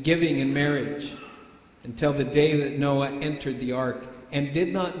and giving in marriage, until the day that Noah entered the ark, and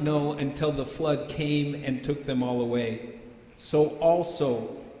did not know until the flood came and took them all away. So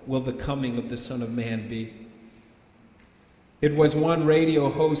also will the coming of the Son of Man be. It was one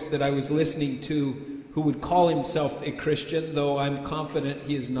radio host that I was listening to who would call himself a Christian, though I'm confident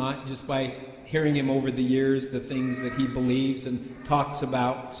he is not, just by hearing him over the years, the things that he believes and talks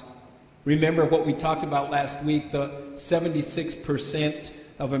about. Remember what we talked about last week, the 76%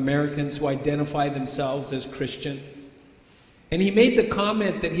 of Americans who identify themselves as Christian. And he made the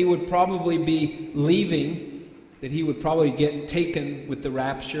comment that he would probably be leaving, that he would probably get taken with the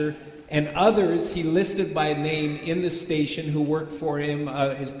rapture, and others he listed by name in the station who worked for him,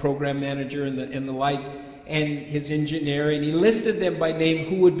 his program manager and the like, and his engineer, and he listed them by name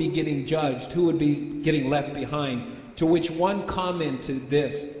who would be getting judged, who would be getting left behind, to which one commented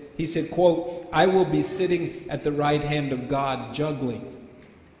this. He said, quote, I will be sitting at the right hand of God juggling,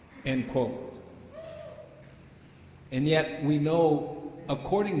 end quote. And yet we know,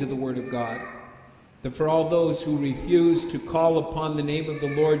 according to the Word of God, that for all those who refuse to call upon the name of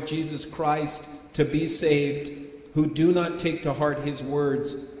the Lord Jesus Christ to be saved, who do not take to heart his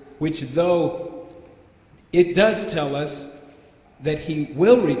words, which though it does tell us that he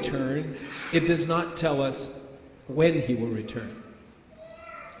will return, it does not tell us when he will return.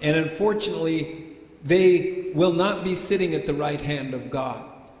 And unfortunately, they will not be sitting at the right hand of God,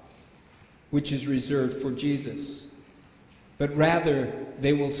 which is reserved for Jesus, but rather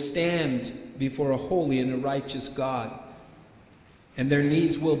they will stand before a holy and a righteous God, and their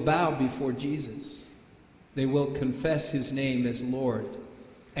knees will bow before Jesus. They will confess his name as Lord,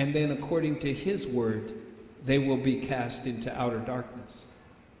 and then according to his word, they will be cast into outer darkness.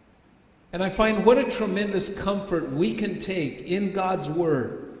 And I find what a tremendous comfort we can take in God's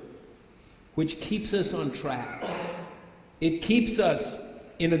word, which keeps us on track. It keeps us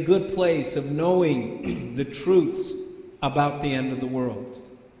in a good place of knowing the truths about the end of the world,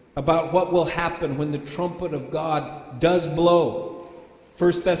 about what will happen when the trumpet of God does blow.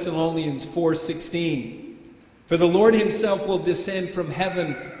 1 Thessalonians 4:16. For the Lord himself will descend from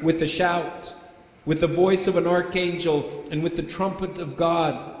heaven with a shout, with the voice of an archangel, and with the trumpet of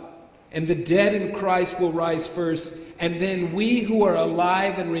God. And the dead in Christ will rise first, and then we who are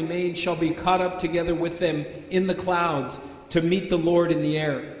alive and remain shall be caught up together with them in the clouds to meet the Lord in the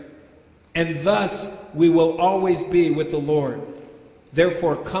air. And thus we will always be with the Lord.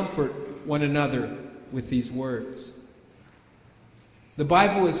 Therefore comfort one another with these words. The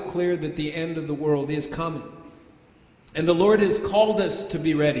Bible is clear that the end of the world is coming. And the Lord has called us to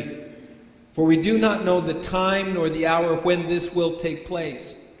be ready. For we do not know the time nor the hour when this will take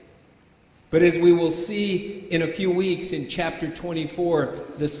place. But as we will see in a few weeks in chapter 24,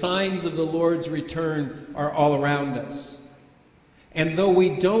 the signs of the Lord's return are all around us. And though we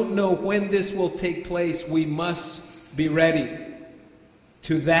don't know when this will take place, we must be ready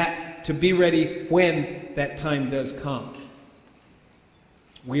to be ready when that time does come.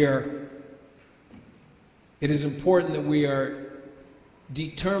 It is important that we are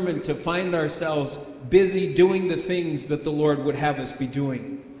determined to find ourselves busy doing the things that the Lord would have us be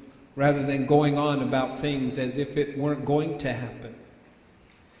doing, rather than going on about things as if it weren't going to happen.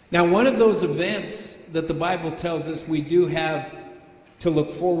 Now, one of those events that the Bible tells us we do have to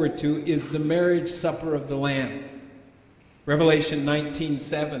look forward to is the marriage supper of the Lamb. Revelation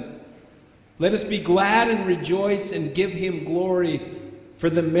 19:7. Let us be glad and rejoice and give him glory,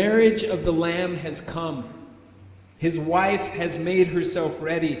 for the marriage of the Lamb has come. His wife has made herself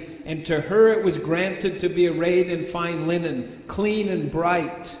ready, and to her it was granted to be arrayed in fine linen, clean and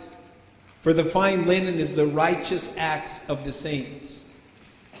bright. For the fine linen is the righteous acts of the saints.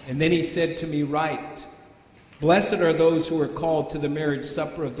 And then he said to me, write, blessed are those who are called to the marriage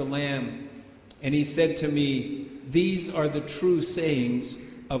supper of the Lamb. And he said to me, these are the true sayings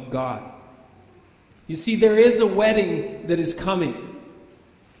of God. You see, there is a wedding that is coming.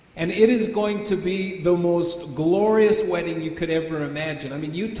 And it is going to be the most glorious wedding you could ever imagine. I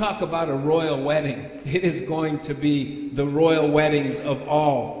mean, you talk about a royal wedding. It is going to be the royal weddings of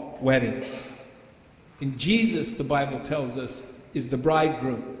all weddings. And Jesus, the Bible tells us, is the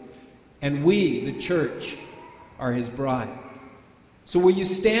bridegroom. And we, the church, are his bride. So will you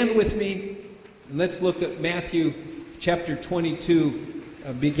stand with me? And let's look at Matthew chapter 22,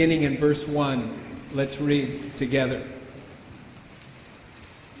 beginning in verse 1. Let's read together.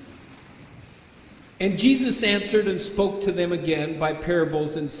 And Jesus answered and spoke to them again by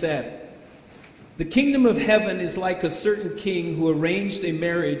parables and said, the kingdom of heaven is like a certain king who arranged a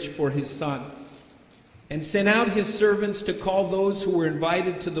marriage for his son, and sent out his servants to call those who were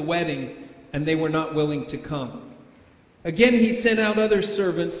invited to the wedding, and they were not willing to come. Again he sent out other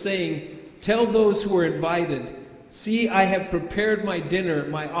servants, saying, tell those who are invited, see, I have prepared my dinner,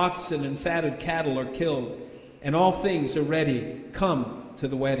 my oxen and fatted cattle are killed, and all things are ready. Come to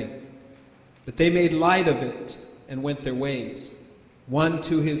the wedding. But they made light of it and went their ways, one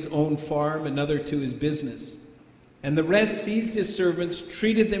to his own farm, another to his business. And the rest seized his servants,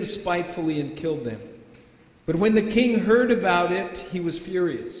 treated them spitefully, and killed them. But when the king heard about it, he was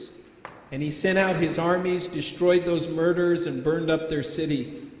furious. And he sent out his armies, destroyed those murderers, and burned up their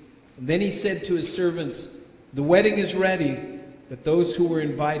city. And then he said to his servants, the wedding is ready, but those who were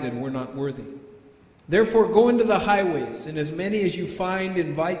invited were not worthy. Therefore go into the highways, and as many as you find,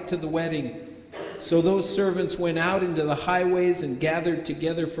 invite to the wedding. So those servants went out into the highways and gathered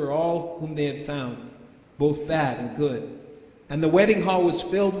together for all whom they had found, both bad and good. And the wedding hall was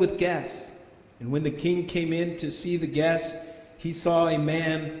filled with guests. And when the king came in to see the guests, he saw a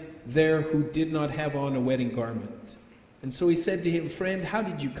man there who did not have on a wedding garment. And so he said to him, friend, how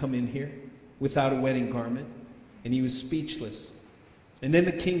did you come in here without a wedding garment? And he was speechless. And then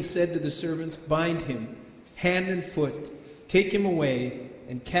the king said to the servants, "Bind him, hand and foot, take him away,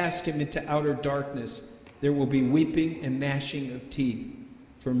 and cast him into outer darkness. There will be weeping and gnashing of teeth.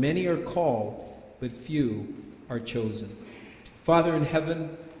 For many are called, but few are chosen." Father in heaven,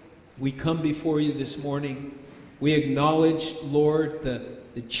 we come before you this morning. We acknowledge, Lord,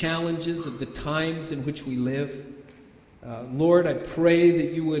 the challenges of the times in which we live. Lord, I pray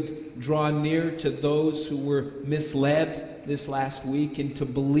that you would draw near to those who were misled this last week into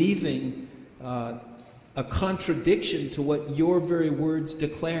believing a contradiction to what your very words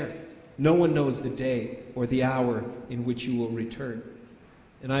declare. No one knows the day or the hour in which you will return.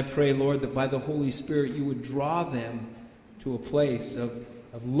 And I pray, Lord, that by the Holy Spirit you would draw them to a place of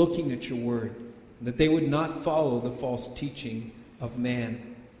looking at your word, that they would not follow the false teaching of man.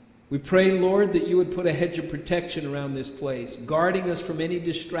 We pray, Lord, that you would put a hedge of protection around this place, guarding us from any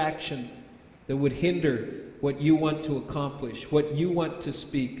distraction that would hinder what you want to accomplish, what you want to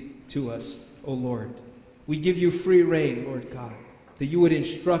speak to us, O Lord. We give you free rein, Lord God, that you would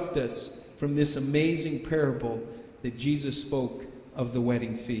instruct us from this amazing parable that Jesus spoke of the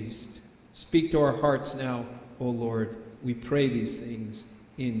wedding feast. Speak to our hearts now, O Lord. We pray these things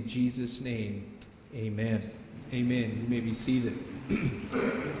in Jesus' name. Amen. Amen. You may be seated.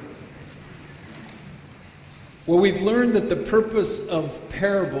 Well, we've learned that the purpose of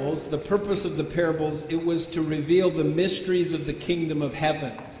the purpose of the parables, it was to reveal the mysteries of the kingdom of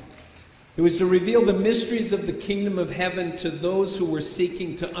heaven. It was to reveal the mysteries of the kingdom of heaven to those who were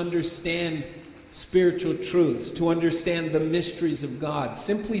seeking to understand spiritual truths, to understand the mysteries of God.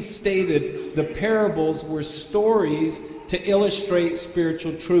 Simply stated, the parables were stories to illustrate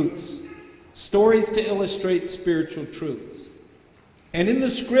spiritual truths. Stories to illustrate spiritual truths. And in the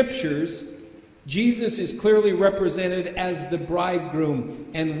scriptures, Jesus is clearly represented as the bridegroom,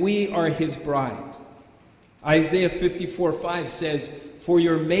 and we are his bride. Isaiah 54:5 says, "For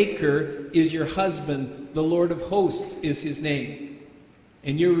your Maker is your husband, the Lord of hosts is his name.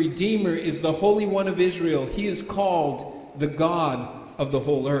 And your Redeemer is the Holy One of Israel. He is called the God of the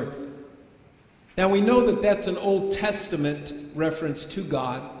whole earth." Now we know that that's an Old Testament reference to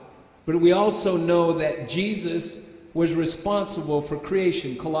God, but we also know that Jesus was responsible for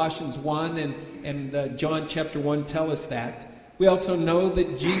creation. Colossians 1 and John chapter 1 tell us that. We also know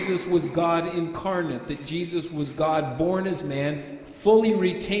that Jesus was God incarnate, that Jesus was God born as man, fully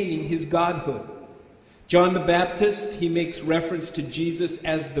retaining his godhood. John the Baptist, he makes reference to Jesus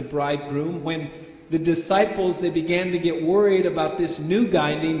as the bridegroom. When the disciples, they began to get worried about this new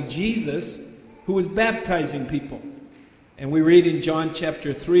guy named Jesus who was baptizing people. And we read in John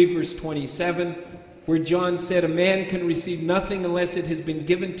chapter 3 verse 27, where John said, "A man can receive nothing unless it has been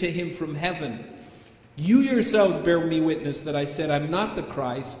given to him from heaven. You yourselves bear me witness that I said, I'm not the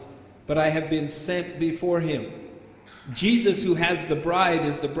Christ, but I have been sent before him." Jesus, who has the bride,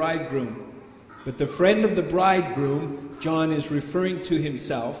 is the bridegroom. But the friend of the bridegroom, John is referring to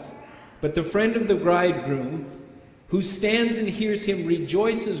himself, but the friend of the bridegroom, who stands and hears him,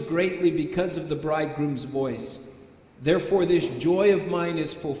 rejoices greatly because of the bridegroom's voice. Therefore this joy of mine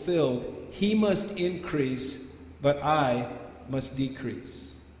is fulfilled. He must increase, but I must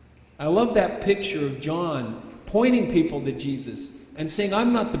decrease. I love that picture of John pointing people to Jesus and saying,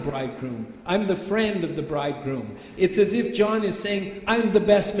 I'm not the bridegroom. I'm the friend of the bridegroom. It's as if John is saying, I'm the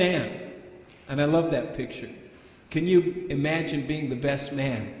best man. And I love that picture. Can you imagine being the best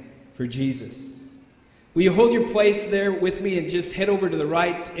man for Jesus? Will you hold your place there with me and just head over to the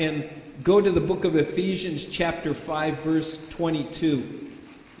right and go to the book of Ephesians chapter 5 verse 22.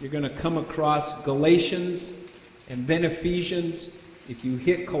 You're going to come across Galatians and then Ephesians. If you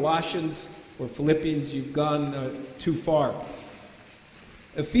hit Colossians or Philippians, you've gone too far.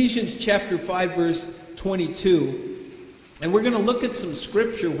 Ephesians chapter 5 verse 22. And we're going to look at some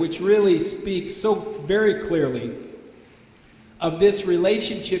scripture which really speaks so very clearly of this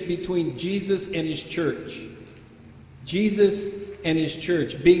relationship between Jesus and his church. Jesus and his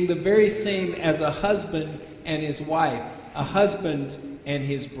church being the very same as a husband and his wife, a husband and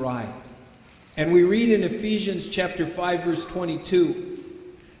his bride. And we read in Ephesians chapter 5 verse 22,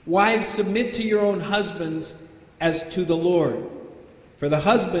 "Wives, submit to your own husbands as to the Lord. For the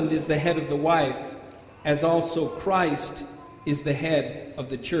husband is the head of the wife, as also Christ is the head of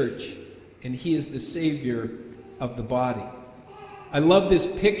the church, and he is the Savior of the body." I love this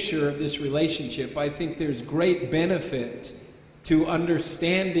picture of this relationship. I think there's great benefit to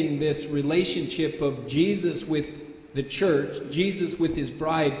understanding this relationship of Jesus with the church, Jesus with his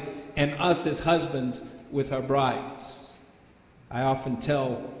bride, and us as husbands with our brides. I often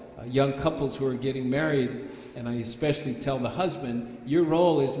tell young couples who are getting married, and I especially tell the husband, your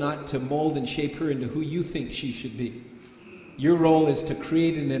role is not to mold and shape her into who you think she should be. Your role is to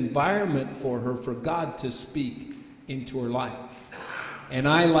create an environment for her, for God to speak into her life. And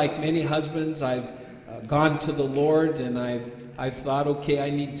I, like many husbands, I've gone to the Lord, and I've thought, okay,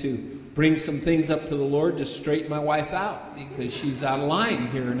 I need to bring some things up to the Lord to straighten my wife out, because she's out of line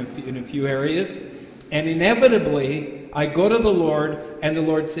here in a few areas. And inevitably, I go to the Lord, and the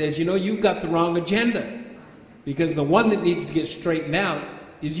Lord says, you know, you've got the wrong agenda, because the one that needs to get straightened out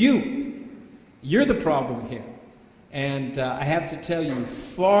is you. You're the problem here. And I have to tell you,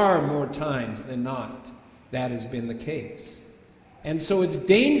 far more times than not, that has been the case. And so it's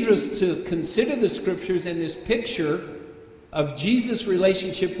dangerous to consider the scriptures and this picture of Jesus'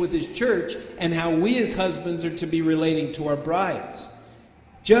 relationship with his church and how we as husbands are to be relating to our brides.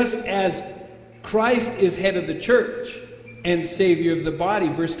 Just as Christ is head of the church and Savior of the body,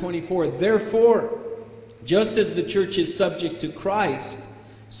 verse 24, therefore, just as the church is subject to Christ,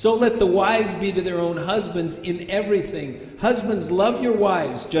 so let the wives be to their own husbands in everything. Husbands, love your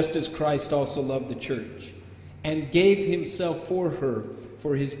wives, just as Christ also loved the church, and gave himself for her,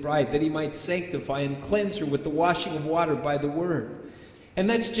 for his bride, that he might sanctify and cleanse her with the washing of water by the word. And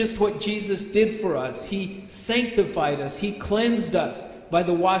that's just what Jesus did for us. He sanctified us. He cleansed us by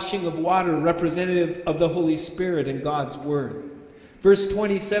the washing of water, representative of the Holy Spirit and God's word. Verse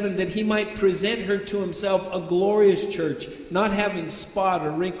 27, that he might present her to himself a glorious church, not having spot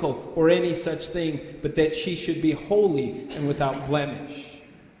or wrinkle or any such thing, but that she should be holy and without blemish.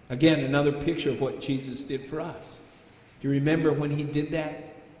 Again, another picture of what Jesus did for us. Do you remember when he did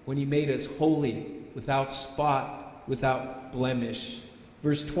that? When he made us holy, without spot, without blemish.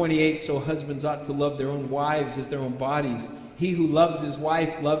 Verse 28, so husbands ought to love their own wives as their own bodies. He who loves his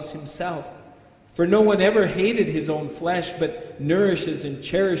wife loves himself. For no one ever hated his own flesh, but nourishes and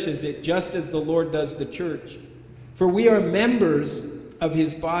cherishes it, just as the Lord does the church. For we are members of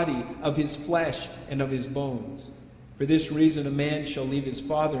his body, of his flesh, and of his bones. For this reason a man shall leave his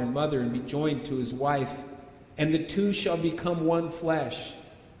father and mother and be joined to his wife, and the two shall become one flesh.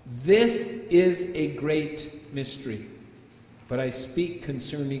 This is a great mystery, but I speak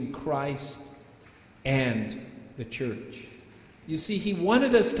concerning Christ and the church. You see, he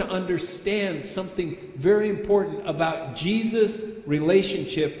wanted us to understand something very important about Jesus'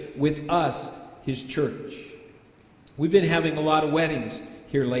 relationship with us, his church. We've been having a lot of weddings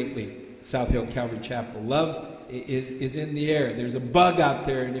here lately, South Hill Calvary Chapel. Love is in the air. There's a bug out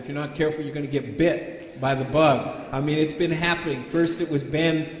there, and if you're not careful, you're going to get bit by the bug. I mean, it's been happening. First, it was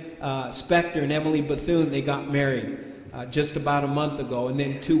Ben Spector and Emily Bethune. They got married just about a month ago. And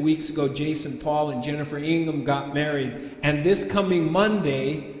then 2 weeks ago, Jason Paul and Jennifer Ingham got married. And this coming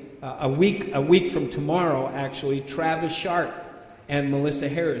Monday, a week from tomorrow, actually, Travis Sharp and Melissa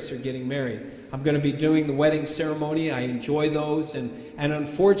Harris are getting married. I'm going to be doing the wedding ceremony. I enjoy those. And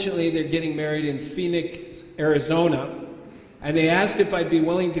unfortunately, they're getting married in Phoenix, Arizona. And they asked if I'd be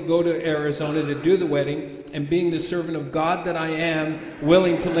willing to go to Arizona to do the wedding. And being the servant of God that I am,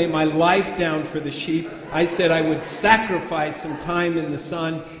 willing to lay my life down for the sheep, I said I would sacrifice some time in the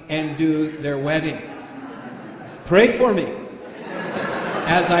sun and do their wedding. Pray for me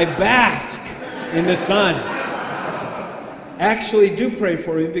as I bask in the sun. Actually, do pray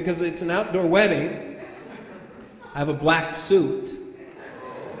for me, because it's an outdoor wedding. I have a black suit.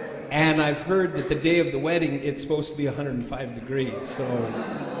 And I've heard that the day of the wedding, it's supposed to be 105 degrees. So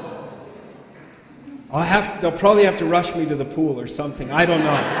they'll probably have to rush me to the pool or something. I don't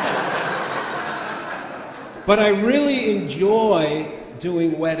know. But I really enjoy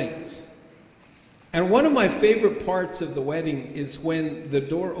doing weddings. And one of my favorite parts of the wedding is when the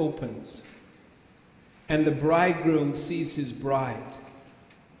door opens and the bridegroom sees his bride,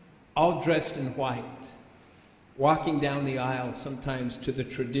 all dressed in white, walking down the aisle, sometimes to the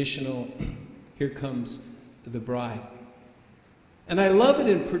traditional, here comes the bride. And I love it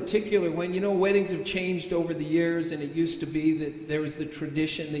in particular when, weddings have changed over the years, and it used to be that there was the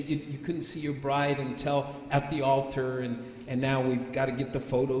tradition that you couldn't see your bride until at the altar, and now we've got to get the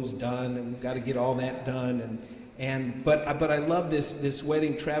photos done, and we've got to get all that done. But I love this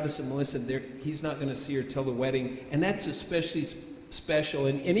wedding. Travis and Melissa, he's not going to see her till the wedding, and that's especially special.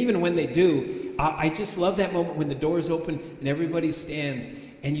 And even when they do, I just love that moment when the doors open and everybody stands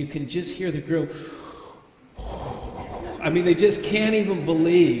and you can just hear the groom. I mean, they just can't even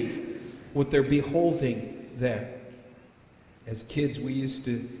believe what they're beholding there. As kids, we used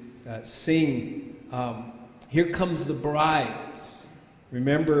to sing, Here Comes the Bride.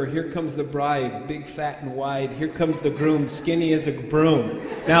 Remember, here comes the bride, big, fat, and wide. Here comes the groom, skinny as a broom.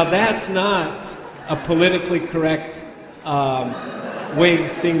 Now, that's not a politically correct way to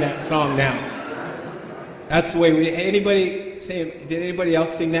sing that song now. That's the way anybody did anybody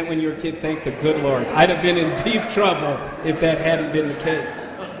else sing that when you were a kid? Thank the good Lord. I'd have been in deep trouble if that hadn't been the case.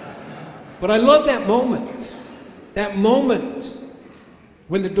 But I love that moment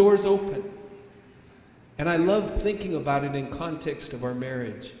when the doors open. And I love thinking about it in context of our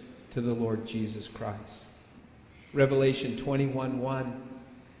marriage to the Lord Jesus Christ. Revelation 21:1.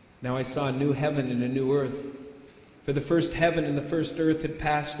 Now I saw a new heaven and a new earth. For the first heaven and the first earth had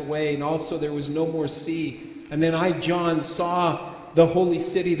passed away, and also there was no more sea. And then I, John, saw the holy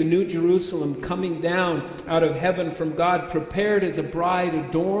city, the new Jerusalem, coming down out of heaven from God, prepared as a bride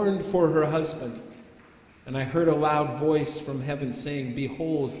adorned for her husband. And I heard a loud voice from heaven saying,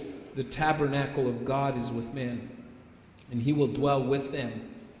 Behold, the tabernacle of God is with men, and he will dwell with them,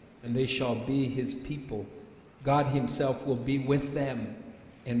 and they shall be his people. God himself will be with them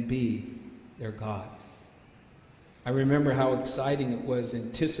and be their God. I remember how exciting it was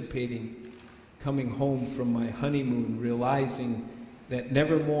anticipating coming home from my honeymoon, realizing that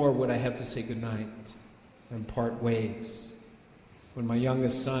never more would I have to say goodnight and part ways. When my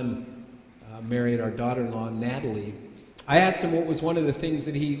youngest son married our daughter-in-law, Natalie, I asked him what was one of the things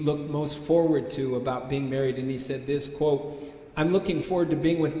that he looked most forward to about being married, and he said this, quote, I'm looking forward to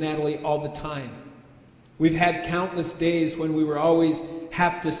being with Natalie all the time. We've had countless days when we were always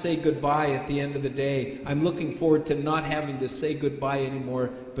have to say goodbye at the end of the day. I'm looking forward to not having to say goodbye anymore,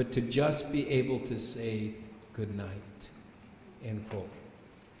 but to just be able to say goodnight. End quote.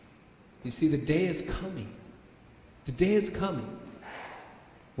 You see, the day is coming. The day is coming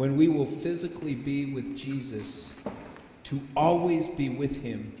when we will physically be with Jesus, to always be with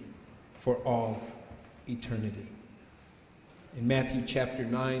him for all eternity. In Matthew chapter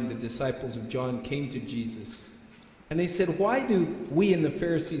 9, the disciples of John came to Jesus, and they said, Why do we and the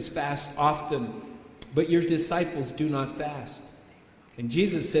Pharisees fast often, but your disciples do not fast? And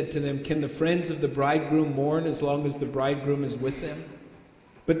Jesus said to them, Can the friends of the bridegroom mourn as long as the bridegroom is with them?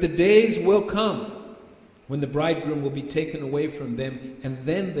 But the days will come when the bridegroom will be taken away from them, and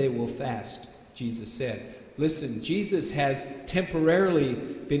then they will fast, Jesus said. Listen, Jesus has temporarily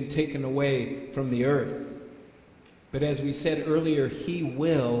been taken away from the earth. But as we said earlier, he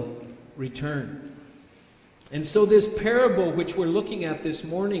will return. And so this parable which we're looking at this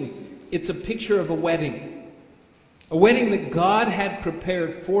morning, it's a picture of a wedding. A wedding that God had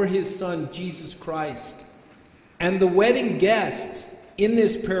prepared for his son, Jesus Christ. And the wedding guests in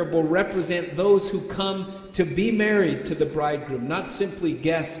this parable represent those who come to be married to the bridegroom, not simply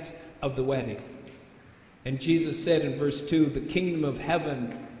guests of the wedding. And Jesus said in verse 2, the kingdom of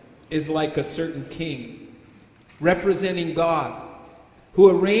heaven is like a certain king, representing God, who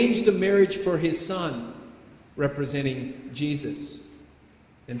arranged a marriage for his son, representing Jesus,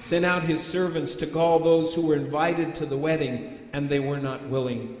 and sent out his servants to call those who were invited to the wedding, and they were not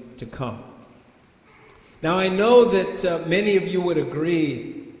willing to come. Now I know that many of you would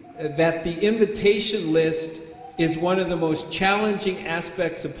agree that the invitation list is one of the most challenging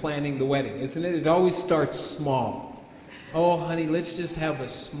aspects of planning the wedding, isn't it? It always starts small. Oh, honey, let's just have a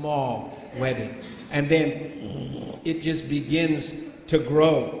small wedding. And then it just begins to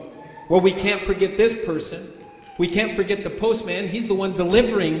grow. Well, we can't forget this person. We can't forget the postman. He's the one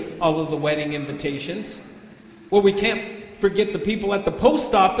delivering all of the wedding invitations. Well, we can't forget the people at the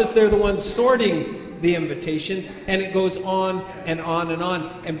post office. They're the ones sorting the invitations, and it goes on and on and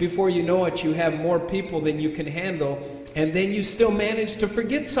on. And before you know it, you have more people than you can handle, and then you still manage to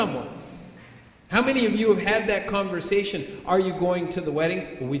forget someone. How many of you have had that conversation? Are you going to the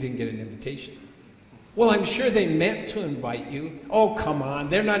wedding? Well, we didn't get an invitation. Well, I'm sure they meant to invite you. Oh, come on.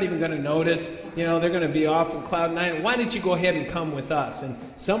 They're not even going to notice. You know, they're going to be off in cloud nine. Why don't you go ahead and come with us? And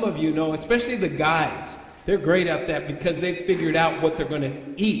some of you know, especially the guys, they're great at that because they've figured out what they're going to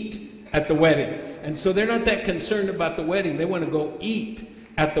eat at the wedding. And so they're not that concerned about the wedding. They want to go eat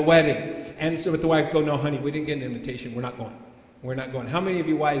at the wedding. And so with the wife, go, no, honey, we didn't get an invitation. We're not going. We're not going. How many of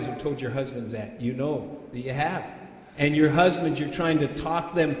you wives have told your husbands that? You know that you have. And your husbands, you're trying to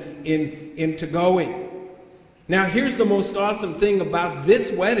talk them into going. Now, here's the most awesome thing about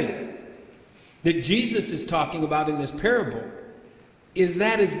this wedding that Jesus is talking about in this parable, is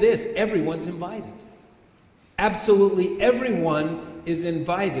this: everyone's invited. Absolutely everyone is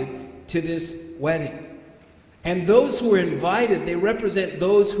invited to this wedding. And those who are invited, they represent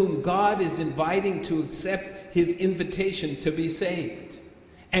those whom God is inviting to accept his invitation to be saved.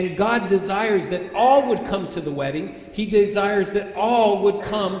 And God desires that all would come to the wedding. He desires that all would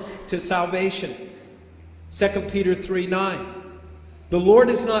come to salvation. 2 Peter 3:9. The Lord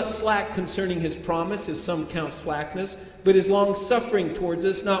is not slack concerning his promise, as some count slackness, but is long-suffering towards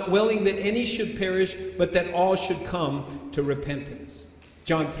us, not willing that any should perish, but that all should come to repentance.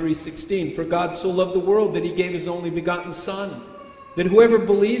 John 3:16, for God so loved the world that he gave his only begotten Son, that whoever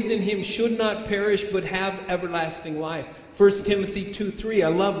believes in him should not perish but have everlasting life. 1 Timothy 2:3, I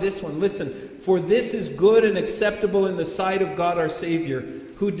love this one. Listen, for this is good and acceptable in the sight of God our Savior,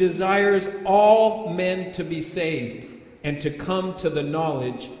 who desires all men to be saved and to come to the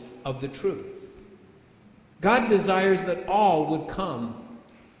knowledge of the truth. God desires that all would come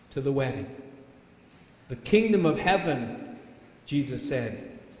to the wedding. The kingdom of heaven, Jesus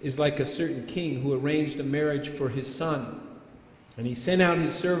said, is like a certain king who arranged a marriage for his son. And he sent out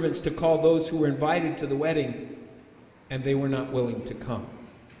his servants to call those who were invited to the wedding, and they were not willing to come.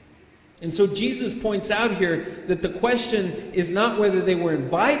 And so Jesus points out here that the question is not whether they were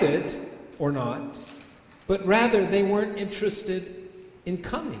invited or not, but rather they weren't interested in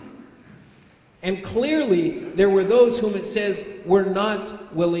coming. And clearly there were those whom it says were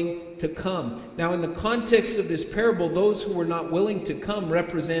not willing to come. Now in the context of this parable, those who were not willing to come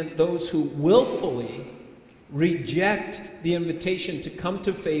represent those who willfully reject the invitation to come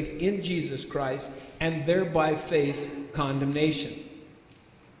to faith in Jesus Christ and thereby face condemnation.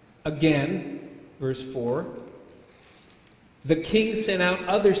 Again, verse 4, the king sent out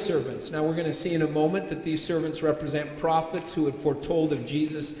other servants. Now we're going to see in a moment that these servants represent prophets who had foretold of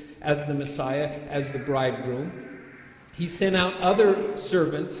Jesus as the Messiah, as the bridegroom. He sent out other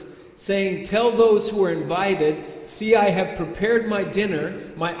servants saying, tell those who are invited, see, I have prepared my dinner,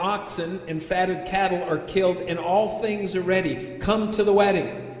 my oxen and fatted cattle are killed, and all things are ready. Come to the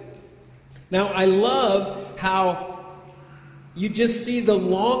wedding. Now I love how you just see the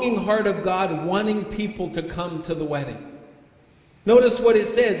longing heart of God wanting people to come to the wedding. Notice what it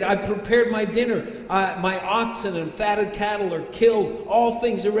says. I prepared my dinner. My oxen and fatted cattle are killed. All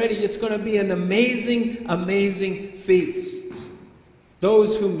things are ready. It's going to be an amazing, amazing feast.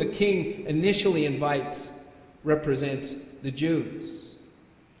 Those whom the king initially invites represents the Jews.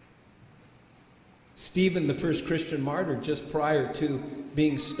 Stephen, the first Christian martyr, just prior to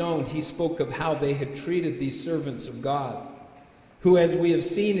being stoned, he spoke of how they had treated these servants of God, who, as we have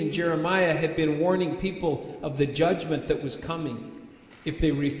seen in Jeremiah, had been warning people of the judgment that was coming if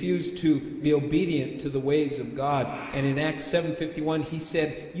they refused to be obedient to the ways of God. And in Acts 7:51, he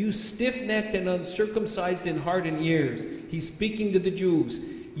said, you stiff-necked and uncircumcised in heart and ears. He's speaking to the Jews.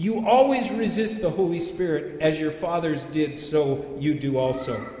 You always resist the Holy Spirit, as your fathers did, so you do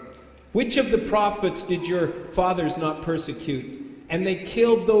also. Which of the prophets did your fathers not persecute? And they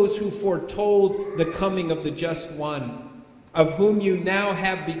killed those who foretold the coming of the just one, of whom you now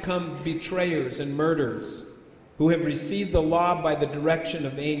have become betrayers and murderers, who have received the law by the direction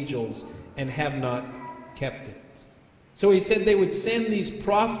of angels and have not kept it. So he said they would send these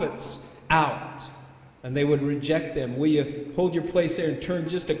prophets out and they would reject them. Will you hold your place there and turn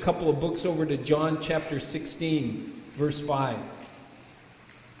just a couple of books over to John chapter 16, verse 5.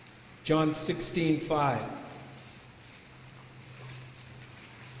 John 16:5.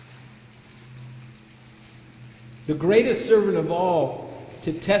 The greatest servant of all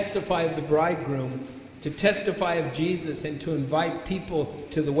to testify of the bridegroom, to testify of Jesus, and to invite people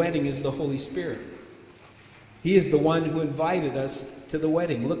to the wedding is the Holy Spirit. He is the one who invited us to the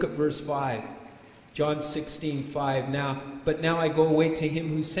wedding. Look at verse 5. John 16:5. But now I go away to him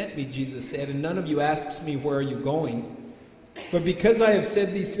who sent me, Jesus said, and none of you asks me, where are you going? But because I have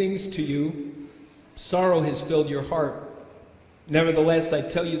said these things to you, sorrow has filled your heart. Nevertheless, I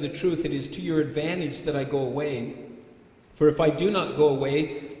tell you the truth, it is to your advantage that I go away. For if I do not go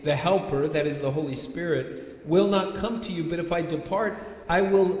away, the Helper, that is the Holy Spirit, will not come to you. But if I depart, I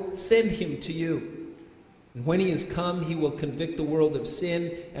will send him to you. And when he has come, he will convict the world of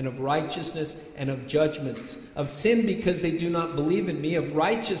sin and of righteousness and of judgment. Of sin because they do not believe in me. Of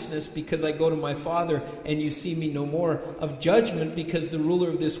righteousness because I go to my Father and you see me no more. Of judgment because the ruler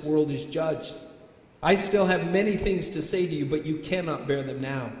of this world is judged. I still have many things to say to you, but you cannot bear them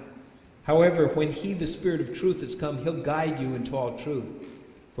now. However, when he, the Spirit of truth, has come, he'll guide you into all truth.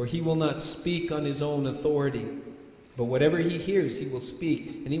 For he will not speak on his own authority, but whatever he hears, he will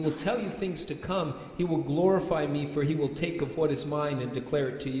speak, and he will tell you things to come. He will glorify me, for he will take of what is mine and declare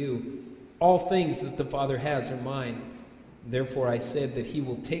it to you. All things that the Father has are mine. Therefore I said that he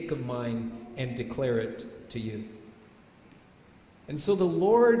will take of mine and declare it to you. And so the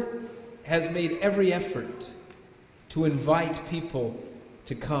Lord has made every effort to invite people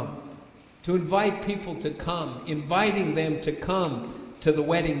to come. To invite people to come, inviting them to come to the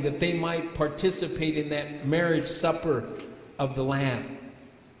wedding, that they might participate in that marriage supper of the Lamb.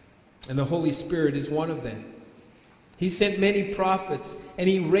 And the Holy Spirit is one of them. He sent many prophets, and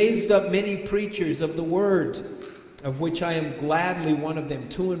he raised up many preachers of the word, of which I am gladly one of them,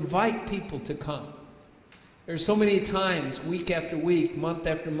 to invite people to come. There's so many times, week after week, month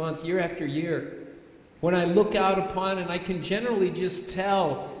after month, year after year, when I look out upon and I can generally just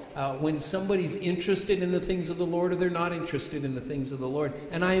tell when somebody's interested in the things of the Lord or they're not interested in the things of the Lord.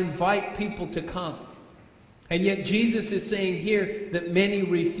 And I invite people to come. And yet Jesus is saying here that many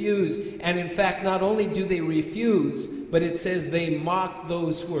refuse. And in fact, not only do they refuse, but it says they mock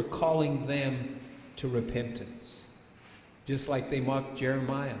those who are calling them to repentance. Just like they mocked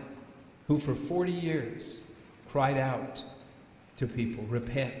Jeremiah, who for 40 years cried out to people,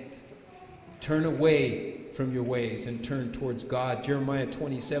 repent. Turn away from your ways and turn towards God. Jeremiah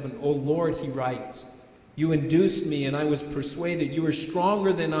 27, O Lord, he writes, you induced me and I was persuaded. You are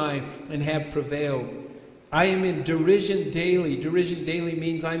stronger than I and have prevailed. I am in derision daily. Derision daily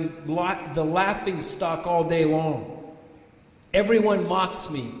means I'm the laughing stock all day long. Everyone mocks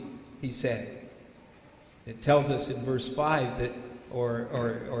me, he said. It tells us in verse 5 that,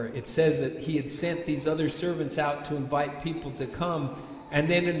 or it says that he had sent these other servants out to invite people to come. And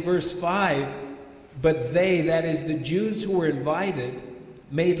then in verse 5, but they, that is the Jews who were invited,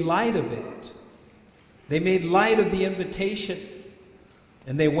 made light of it. They made light of the invitation.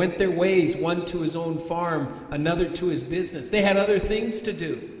 And they went their ways, one to his own farm, another to his business. They had other things to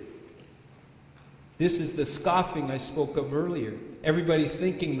do. This is the scoffing I spoke of earlier. Everybody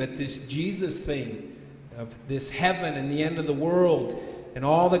thinking that this Jesus thing, of this heaven and the end of the world, and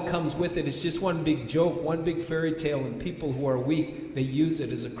all that comes with it is just one big joke, one big fairy tale, and people who are weak, they use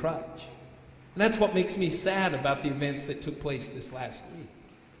it as a crutch. And that's what makes me sad about the events that took place this last week.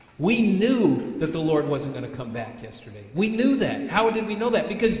 We knew that the Lord wasn't going to come back yesterday. We knew that. How did we know that?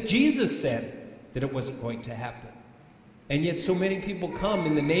 Because Jesus said that it wasn't going to happen. And yet so many people come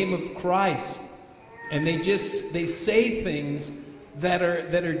in the name of Christ, and they say things that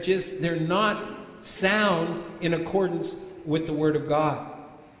are just, they're not sound in accordance with the Word of God.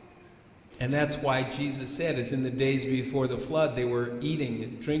 And that's why Jesus said, as in the days before the flood, they were eating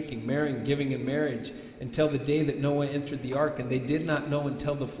and drinking, marrying, giving in marriage, until the day that Noah entered the ark, and they did not know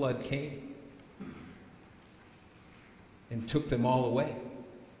until the flood came and took them all away.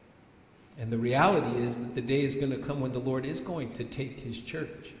 And the reality is that the day is going to come when the Lord is going to take his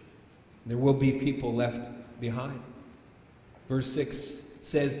church. There will be people left behind. Verse 6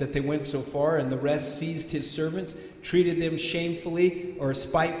 says that they went so far, and the rest seized his servants, treated them shamefully or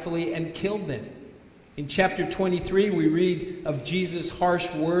spitefully, and killed them. In chapter 23, we read of Jesus'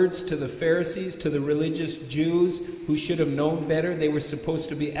 harsh words to the Pharisees, to the religious Jews who should have known better. They were supposed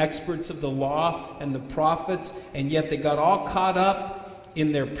to be experts of the law and the prophets, and yet they got all caught up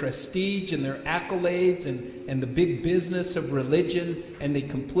in their prestige and their accolades and the big business of religion, and they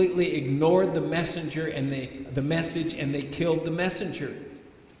completely ignored the messenger and the message, and they killed the messenger.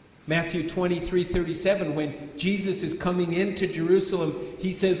 Matthew 23:37, when Jesus is coming into Jerusalem,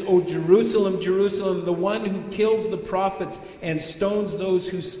 he says, "O Jerusalem, Jerusalem, the one who kills the prophets and stones those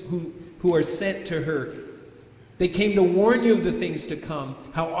who are sent to her. They came to warn you of the things to come.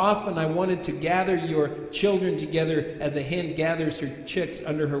 How often I wanted to gather your children together as a hen gathers her chicks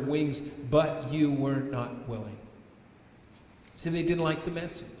under her wings, but you were not willing." See, they didn't like the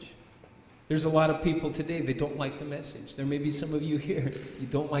message. There's a lot of people today, they don't like the message. There may be some of you here, you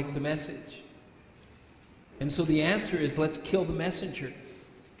don't like the message. And so the answer is, let's kill the messenger,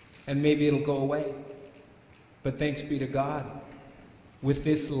 and maybe it'll go away. But thanks be to God, with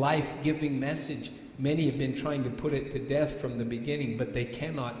this life-giving message, many have been trying to put it to death from the beginning, but they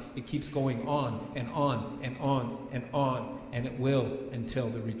cannot. It keeps going on and on and on and on, and it will until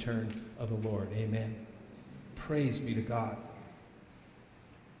the return of the Lord. Amen. Praise be to God.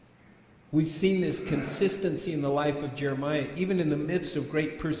 We've seen this consistency in the life of Jeremiah, even in the midst of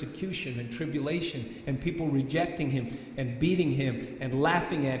great persecution and tribulation, and people rejecting him and beating him and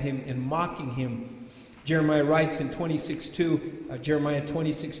laughing at him and mocking him. Jeremiah writes in Jeremiah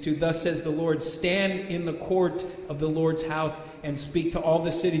 26:2, "Thus says the Lord, stand in the court of the Lord's house and speak to all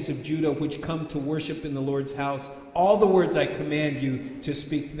the cities of Judah which come to worship in the Lord's house. All the words I command you to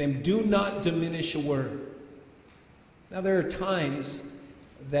speak to them. Do not diminish a word." Now there are times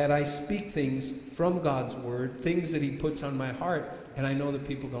that I speak things from God's word, things that he puts on my heart, and I know that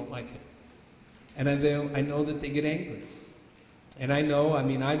people don't like it. And I know that they get angry. And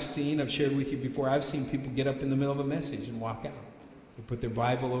I've shared with you before, I've seen people get up in the middle of a message and walk out. They put their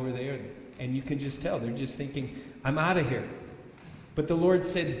Bible over there, and you can just tell, they're just thinking, I'm out of here. But the Lord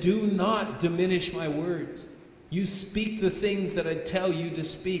said, do not diminish my words. You speak the things that I tell you to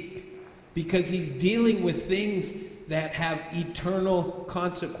speak, because he's dealing with things that have eternal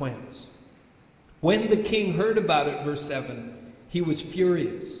consequence. When the king heard about it, verse 7, he was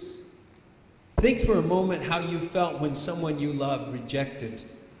furious. Think for a moment how you felt when someone you loved rejected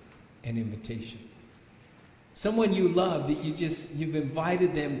an invitation. Someone you love that you've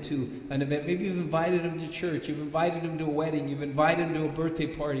invited them to an event. Maybe you've invited them to church. You've invited them to a wedding. You've invited them to a birthday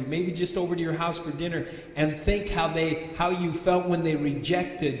party. Maybe just over to your house for dinner, and think how you felt when they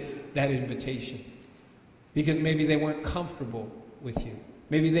rejected that invitation. Because maybe they weren't comfortable with you.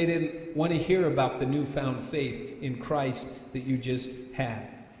 Maybe they didn't want to hear about the newfound faith in Christ that you just had.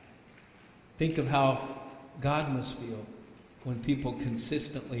 Think of how God must feel when people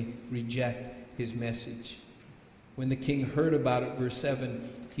consistently reject his message. When the king heard about it, verse 7,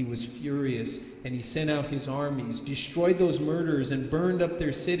 he was furious, and he sent out his armies, destroyed those murderers, and burned up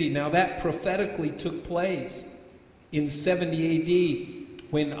their city. Now that prophetically took place in 70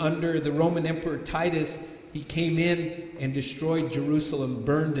 AD, when under the Roman Emperor Titus, he came in and destroyed Jerusalem,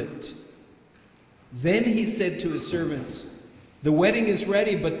 burned it. Then he said to his servants, "The wedding is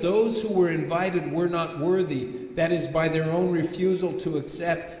ready, but those who were invited were not worthy." That is, by their own refusal to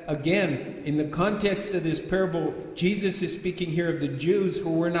accept. Again, in the context of this parable, Jesus is speaking here of the Jews who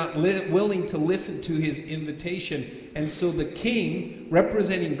were not willing to listen to his invitation. And so the king,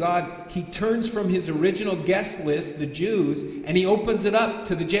 representing God, he turns from his original guest list, the Jews, and he opens it up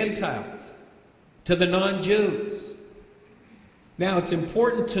to the Gentiles, to the non-Jews. Now, it's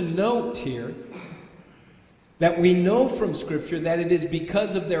important to note here that we know from Scripture that it is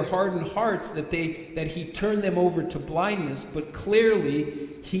because of their hardened hearts that he turned them over to blindness, but clearly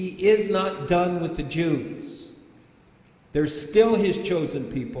he is not done with the Jews. They're still his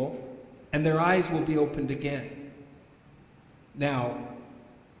chosen people, and their eyes will be opened again. Now,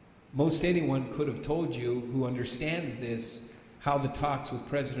 most anyone could have told you who understands this how the talks with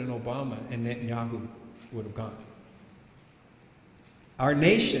President Obama and Netanyahu would have gone. Our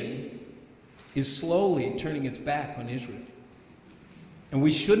nation is slowly turning its back on Israel. And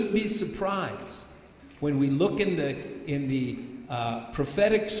we shouldn't be surprised when we look in the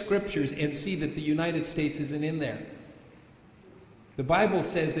prophetic scriptures and see that the United States isn't in there. The Bible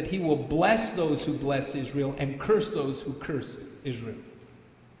says that he will bless those who bless Israel and curse those who curse Israel.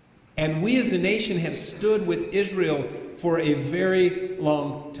 And we as a nation have stood with Israel for a very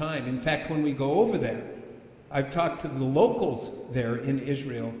long time. In fact, when we go over there, I've talked to the locals there in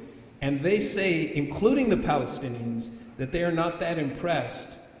Israel, and they say, including the Palestinians, that they are not that impressed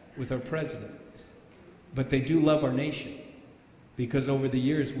with our president. But they do love our nation, because over the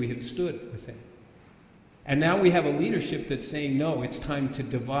years we have stood with him. And now we have a leadership that's saying, no, it's time to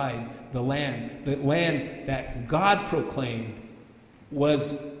divide the land that God proclaimed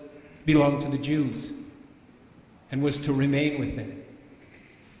belonged to the Jews and was to remain with them.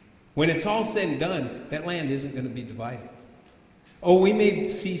 When it's all said and done, that land isn't going to be divided. Oh, we may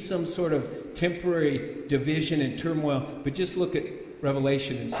see some sort of temporary division and turmoil, but just look at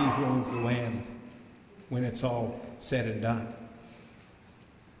Revelation and see who owns the land when it's all said and done.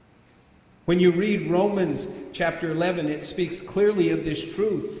 When you read Romans chapter 11, it speaks clearly of this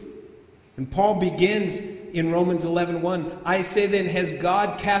truth. And Paul begins in Romans 11:1, "I say then, has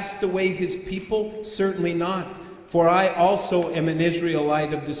God cast away his people? Certainly not. For I also am an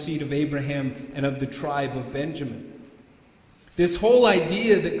Israelite of the seed of Abraham and of the tribe of Benjamin." This whole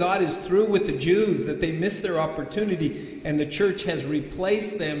idea that God is through with the Jews, that they missed their opportunity and the church has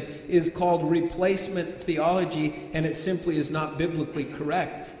replaced them, is called replacement theology, and it simply is not biblically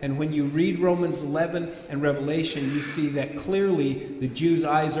correct. And when you read Romans 11 and Revelation, you see that clearly the Jews'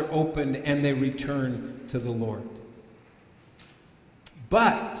 eyes are opened and they return to the Lord.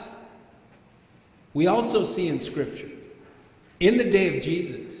 But we also see in Scripture, in the day of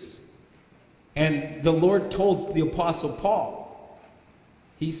Jesus, and the Lord told the Apostle Paul,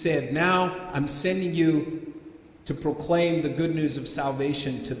 he said, "Now I'm sending you to proclaim the good news of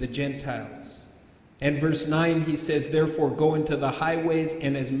salvation to the Gentiles." And verse 9, he says, "Therefore go into the highways,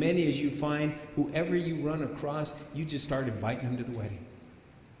 and as many as you find, whoever you run across, you just start inviting them to the wedding."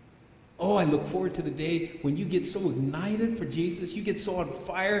 Oh, I look forward to the day when you get so ignited for Jesus, you get so on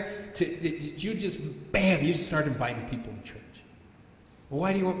fire, that you just, bam, you just start inviting people to church. Well,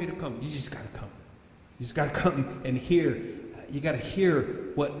 why do you want me to come? You just got to come. You just got to come and hear. You got to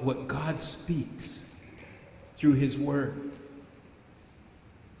hear what God speaks through his word.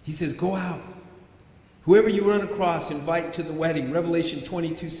 He says, go out. Whoever you run across, invite to the wedding. Revelation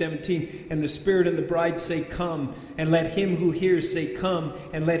 22:17. "And the Spirit and the bride say, come. And let him who hears say, come.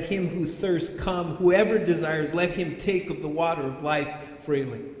 And let him who thirsts come. Whoever desires, let him take of the water of life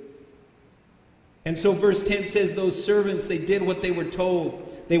freely." And so verse 10 says, those servants, they did what they were told.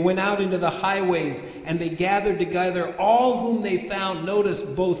 They went out into the highways, and they gathered together all whom they found. Notice,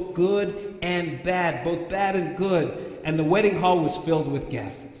 both good and bad, both bad and good. And the wedding hall was filled with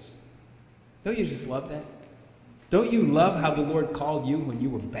guests. Don't you just love that? Don't you love how the Lord called you when you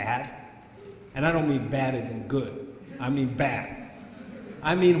were bad? And I don't mean bad as in good. I mean bad.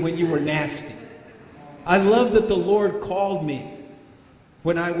 I mean when you were nasty. I love that the Lord called me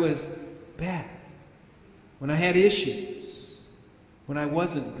when I was bad, when I had issues, when I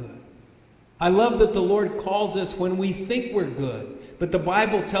wasn't good. I love that the Lord calls us when we think we're good. But the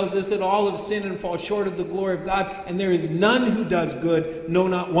Bible tells us that all have sinned and fall short of the glory of God, and there is none who does good, no,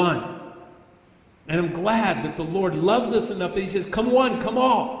 not one. And I'm glad that the Lord loves us enough that he says, come one, come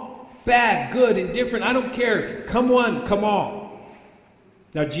all. Bad, good, indifferent, I don't care. Come one, come all.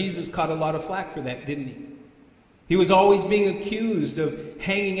 Now, Jesus caught a lot of flack for that, didn't he? He was always being accused of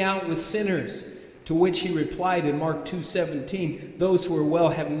hanging out with sinners, to which he replied in Mark 2:17, those who are well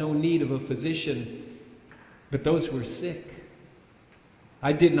have no need of a physician, but those who are sick.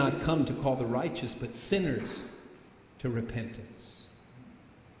 I did not come to call the righteous, but sinners to repentance.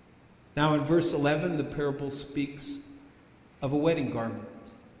 Now in verse 11, the parable speaks of a wedding garment.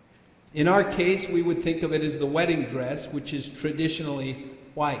 In our case, we would think of it as the wedding dress, which is traditionally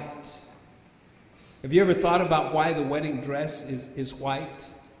white. Have you ever thought about why the wedding dress is white?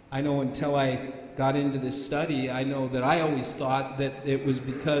 I know until I got into this study, I know that I always thought that it was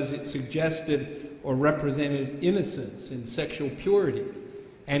because it suggested or represented innocence and sexual purity.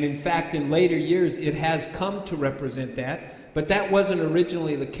 And in fact, in later years, it has come to represent that. But that wasn't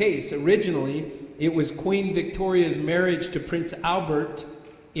originally the case. Originally, it was Queen Victoria's marriage to Prince Albert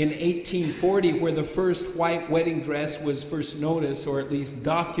in 1840 where the first white wedding dress was first noticed, or at least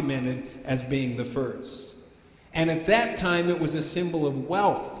documented as being the first. And at that time, it was a symbol of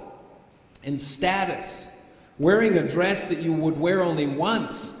wealth and status. Wearing a dress that you would wear only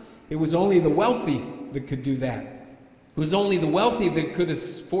once, it was only the wealthy that could do that. It was only the wealthy that could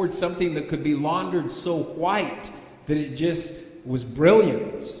afford something that could be laundered so white that it just was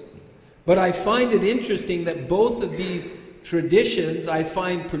brilliant. But I find it interesting that both of these traditions I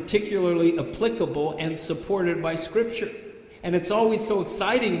find particularly applicable and supported by Scripture. And it's always so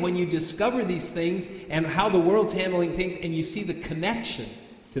exciting when you discover these things and how the world's handling things and you see the connection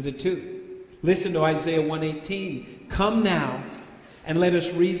to the two. Listen to Isaiah 1:18. Come now, and let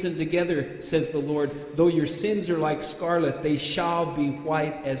us reason together, says the Lord. Though your sins are like scarlet, they shall be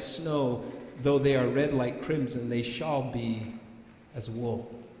white as snow. Though they are red like crimson, they shall be as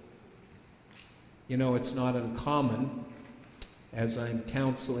wool. You know, it's not uncommon, as I'm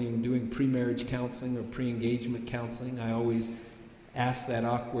counseling, doing pre-marriage counseling or pre-engagement counseling, I always ask that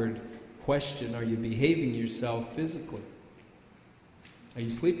awkward question, are you behaving yourself physically? Are you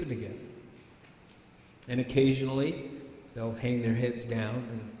sleeping together? And occasionally, they'll hang their heads down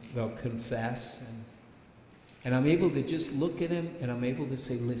and they'll confess. And I'm able to just look at him and I'm able to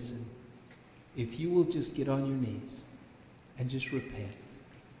say, listen, if you will just get on your knees and just repent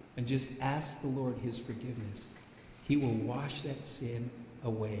and just ask the Lord his forgiveness, he will wash that sin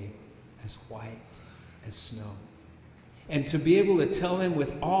away as white as snow. And to be able to tell him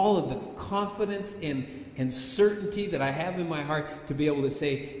with all of the confidence and certainty that I have in my heart, to be able to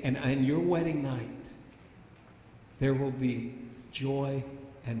say, and on your wedding night, there will be joy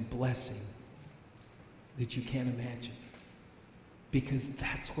and blessing that you can't imagine. Because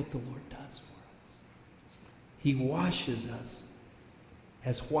that's what the Lord does for us. He washes us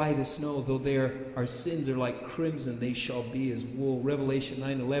as white as snow. Though our sins are like crimson, they shall be as wool. Revelation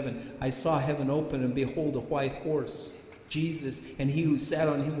 9:11, I saw heaven open, and behold, a white horse, Jesus, and he who sat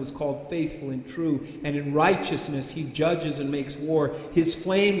on him was called Faithful and True, and in righteousness he judges and makes war. His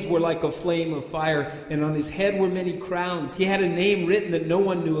flames were like a flame of fire, and on his head were many crowns. He had a name written that no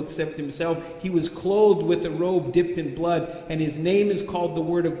one knew except himself. He was clothed with a robe dipped in blood, and his name is called the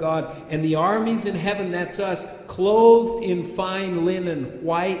Word of God. And the armies in heaven, that's us, clothed in fine linen,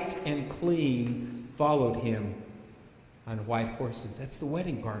 white and clean, followed him on white horses. That's the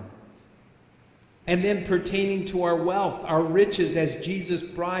wedding garment. And then pertaining to our wealth, our riches as Jesus'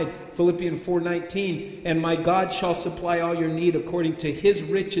 bride, Philippians 4:19, and my God shall supply all your need according to his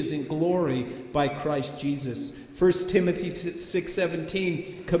riches in glory by Christ Jesus. 1 Timothy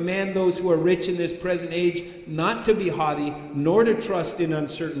 6:17, command those who are rich in this present age not to be haughty, nor to trust in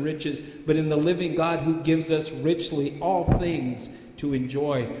uncertain riches, but in the living God who gives us richly all things to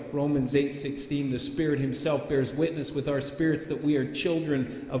enjoy. Romans 8:16, the Spirit himself bears witness with our spirits that we are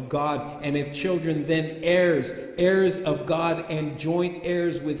children of God, and if children, then heirs, heirs of God and joint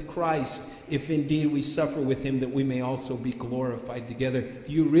heirs with Christ, if indeed we suffer with him, that we may also be glorified together.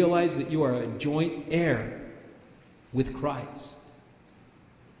 Do you realize that you are a joint heir with Christ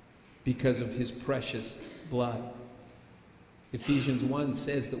because of his precious blood? Ephesians 1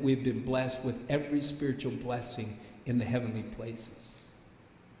 says that we've been blessed with every spiritual blessing in the heavenly places.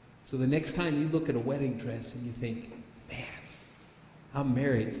 So the next time you look at a wedding dress and you think, man, I'm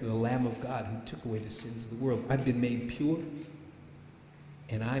married to the Lamb of God who took away the sins of the world. I've been made pure,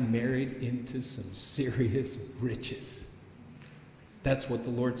 and I'm married into some serious riches. That's what the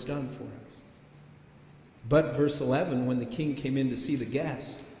Lord's done for us. But verse 11, when the king came in to see the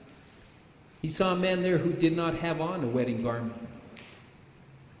guest, he saw a man there who did not have on a wedding garment.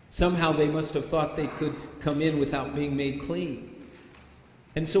 Somehow they must have thought they could come in without being made clean.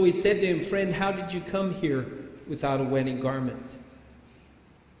 And so he said to him, "Friend, how did you come here without a wedding garment?"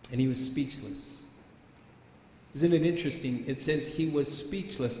 And he was speechless. Isn't it interesting? It says he was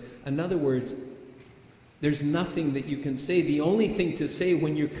speechless. In other words, there's nothing that you can say. The only thing to say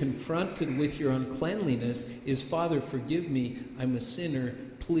when you're confronted with your uncleanliness is, "Father, forgive me. I'm a sinner.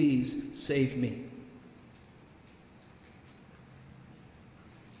 Please save me."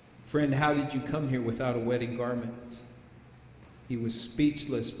 Friend, how did you come here without a wedding garment? He was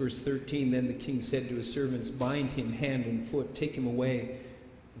speechless. Verse 13, then the king said to his servants, "Bind him hand and foot, take him away,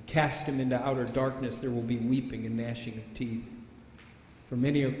 and cast him into outer darkness. There will be weeping and gnashing of teeth. For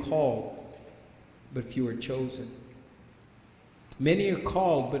many are called, but few are chosen." Many are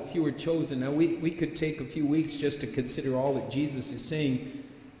called, but few are chosen. Now, we could take a few weeks just to consider all that Jesus is saying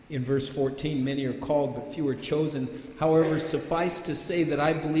in verse 14. Many are called, but few are chosen. However, suffice to say that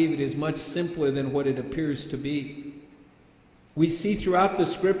I believe it is much simpler than what it appears to be. We see throughout the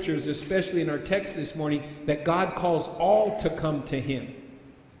scriptures, especially in our text this morning, that God calls all to come to him.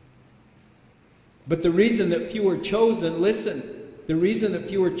 But the reason that few are chosen, listen, the reason that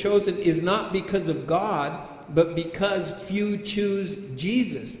few are chosen is not because of God, but because few choose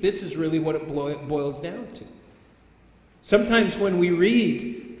Jesus. This is really what it boils down to. Sometimes when we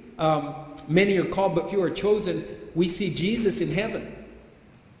read, many are called, but few are chosen, we see Jesus in heaven.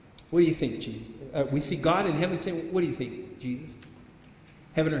 What do you think, Jesus? We see God in heaven saying, "What do you think, Jesus?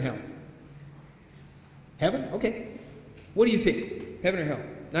 Heaven or hell?" Heaven? Okay. What do you think? Heaven or hell?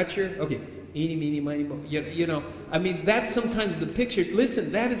 Not sure? Okay. Eeny, meeny, miny, mo. You know, I mean, that's sometimes the picture.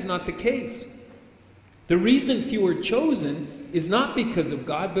 Listen, that is not the case. The reason few are chosen is not because of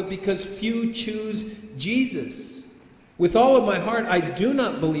God, but because few choose Jesus. With all of my heart, I do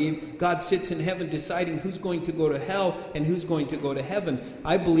not believe God sits in heaven deciding who's going to go to hell and who's going to go to heaven.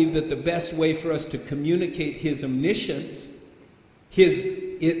 I believe that the best way for us to communicate his omniscience,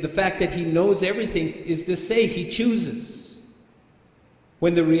 the fact that he knows everything, is to say he chooses.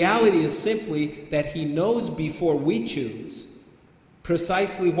 When the reality is simply that he knows before we choose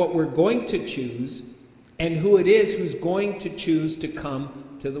precisely what we're going to choose and who it is who's going to choose to come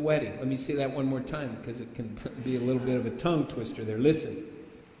to the wedding. Let me say that one more time because it can be a little bit of a tongue twister there. Listen.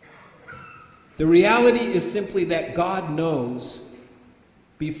 The reality is simply that God knows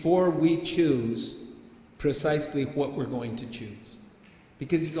before we choose precisely what we're going to choose,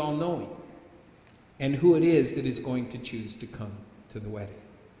 because he's all-knowing, and who it is that is going to choose to come to the wedding.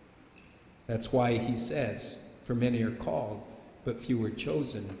 That's why he says, "For many are called, but few are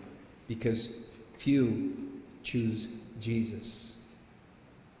chosen," because few choose Jesus.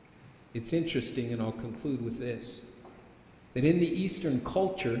 It's interesting, and I'll conclude with this, that in the Eastern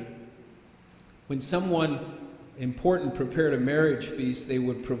culture, when someone important prepared a marriage feast, they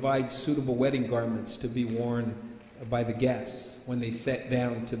would provide suitable wedding garments to be worn by the guests when they sat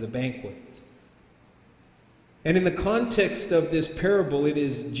down to the banquet. And in the context of this parable, it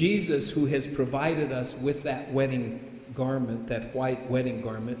is Jesus who has provided us with that wedding garment, that white wedding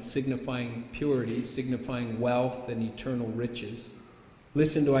garment, signifying purity, signifying wealth and eternal riches.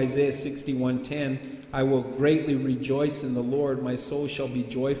 Listen to Isaiah 61:10. "I will greatly rejoice in the Lord. My soul shall be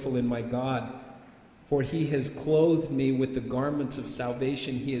joyful in my God. For he has clothed me with the garments of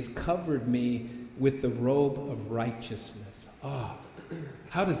salvation. He has covered me with the robe of righteousness." Ah,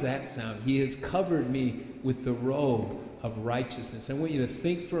 how does that sound? He has covered me with the robe of righteousness. I want you to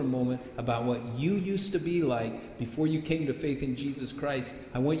think for a moment about what you used to be like before you came to faith in Jesus Christ.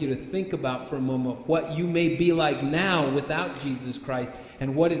 I want you to think about for a moment what you may be like now without Jesus Christ,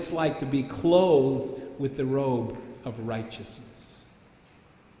 and what it's like to be clothed with the robe of righteousness.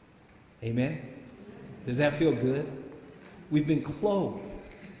 Amen? Does that feel good? We've been clothed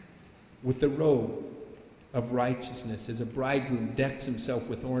with the robe of righteousness, as a bridegroom decks himself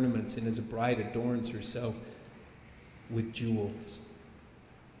with ornaments, and as a bride adorns herself with jewels.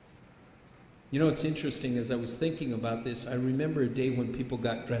 You know, it's interesting, as I was thinking about this, I remember a day when people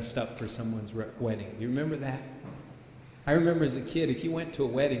got dressed up for someone's wedding. You remember that? I remember as a kid, if you went to a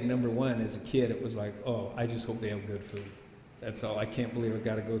wedding, number one, as a kid, it was like, "Oh, I just hope they have good food. That's all. I can't believe I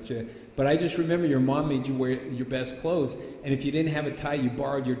got to go through it." But I just remember your mom made you wear your best clothes, and if you didn't have a tie, you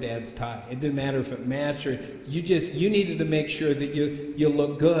borrowed your dad's tie. It didn't matter if it matched, or you needed to make sure that you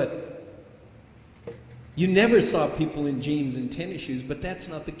look good. You never saw people in jeans and tennis shoes, but that's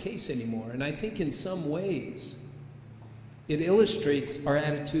not the case anymore. And I think in some ways, it illustrates our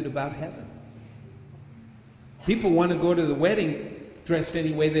attitude about heaven. People want to go to the wedding dressed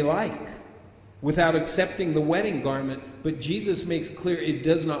any way they like, without accepting the wedding garment. But Jesus makes clear it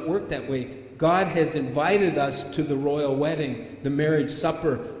does not work that way. God has invited us to the royal wedding, the marriage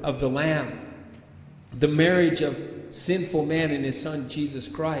supper of the Lamb, the marriage of sinful man and his Son, Jesus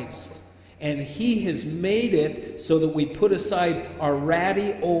Christ. And he has made it so that we put aside our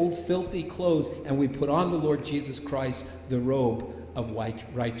ratty, old, filthy clothes and we put on the Lord Jesus Christ, the robe of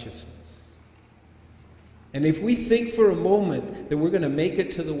righteousness. And if we think for a moment that we're going to make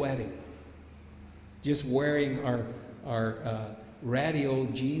it to the wedding just wearing our ratty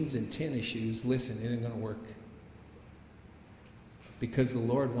old jeans and tennis shoes, listen, it ain't going to work. Because the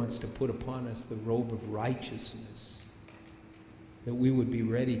Lord wants to put upon us the robe of righteousness, that we would be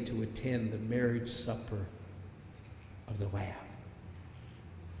ready to attend the marriage supper of the Lamb.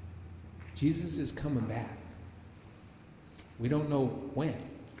 Jesus is coming back. We don't know when.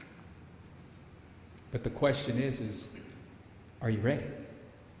 But the question is are you ready?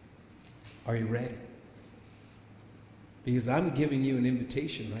 Are you ready? Because I'm giving you an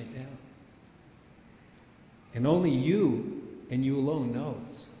invitation right now. And only you and you alone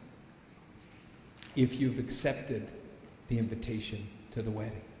knows if you've accepted the invitation to the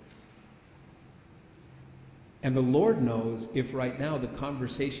wedding. And the Lord knows if right now the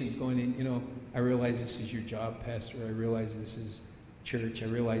conversation's going in, you know, I realize this is your job, Pastor. I realize this is church. I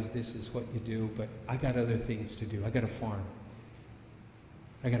realize this is what you do, but I got other things to do. I got a farm.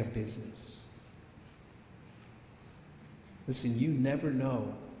 I got a business. Listen, you never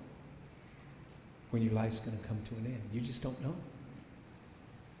know when your life's going to come to an end. You just don't know.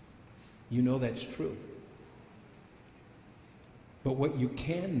 You know that's true. But what you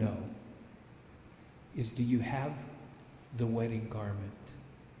can know is, do you have the wedding garment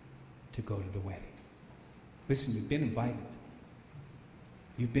to go to the wedding? Listen, you've been invited.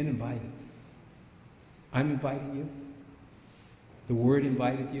 You've been invited. I'm inviting you. The Word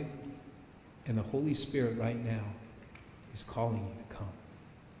invited you. And the Holy Spirit right now is calling you to come.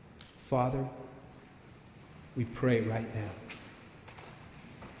 Father, we pray right now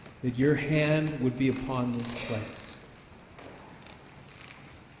that your hand would be upon this place.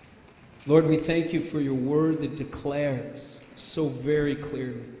 Lord, we thank you for your word that declares so very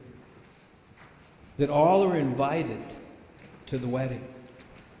clearly that all are invited to the wedding,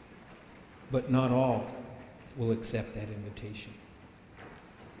 but not all will accept that invitation.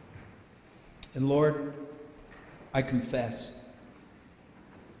 And Lord, I confess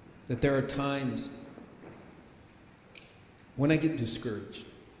that there are times when I get discouraged,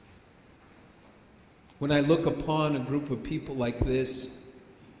 when I look upon a group of people like this,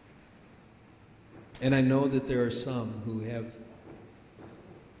 and I know that there are some who have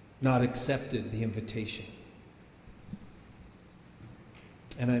not accepted the invitation.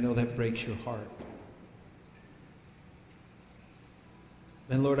 And I know that breaks your heart.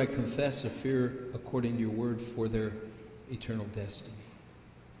 And Lord, I confess a fear according to your word for their eternal destiny.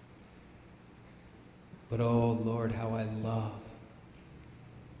 But oh Lord, how I love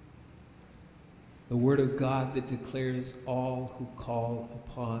the word of God that declares all who call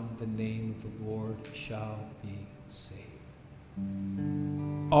upon the name of the Lord shall be saved.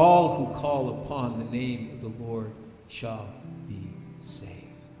 All who call upon the name of the Lord shall be saved.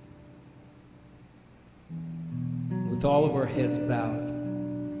 With all of our heads bowed,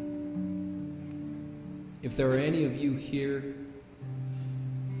 if there are any of you here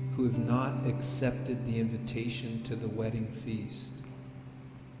who have not accepted the invitation to the wedding feast,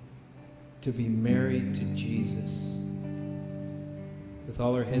 to be married to Jesus, with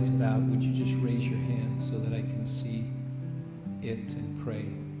all our heads bowed, would you just raise your hand so that I can see it and pray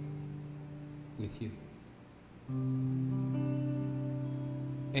with you?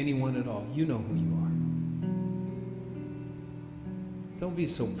 Anyone at all, you know who you are. Don't be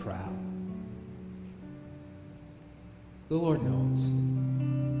so proud. The Lord knows.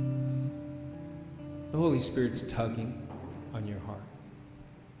 The Holy Spirit's tugging on your heart.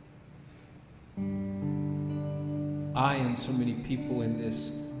 I and so many people in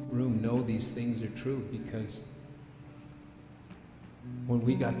this room know these things are true because when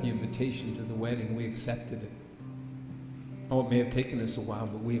we got the invitation to the wedding, we accepted it. Oh, it may have taken us a while,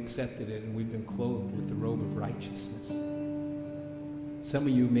 but we accepted it, and we've been clothed with the robe of righteousness. Some of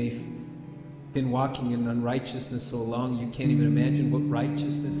you may have been walking in unrighteousness so long you can't even imagine what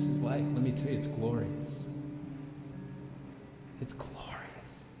righteousness is like. Let me tell you, it's glorious. It's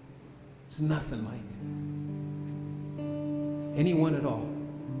glorious. There's nothing like it. Anyone at all.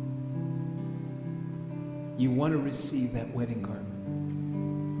 You want to receive that wedding garment.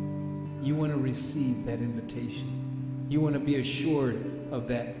 You want to receive that invitation. You want to be assured of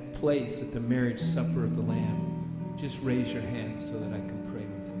that place at the marriage supper of the Lamb. Just raise your hand so that I can pray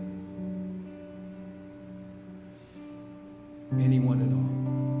with you. Anyone at all.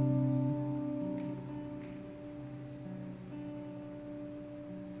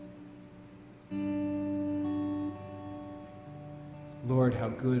 Lord, how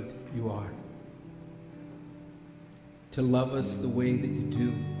good you are to love us the way that you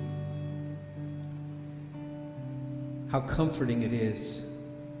do. How comforting it is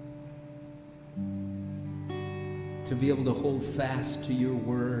to be able to hold fast to your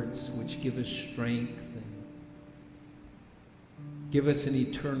words, which give us strength and give us an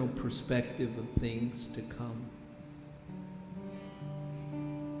eternal perspective of things to come.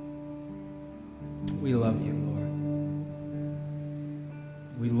 We love you, Lord.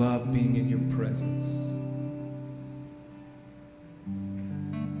 We love being in your presence.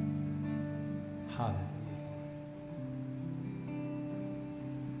 Hallelujah.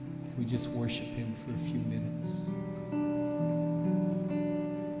 We just worship him for a few minutes.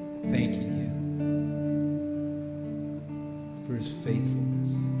 Thanking him for his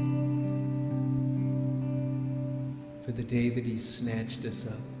faithfulness, for the day that he snatched us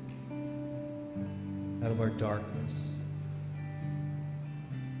up out of our darkness.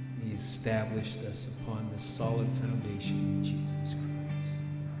 He established us upon the solid foundation of Jesus Christ.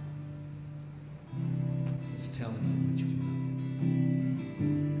 He's telling you what you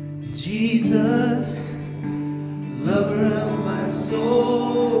love. Jesus, lover of my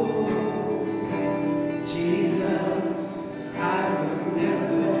soul. Jesus, I will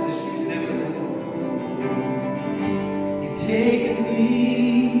never let you go. You've taken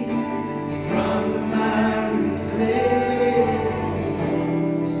me from the miry clay,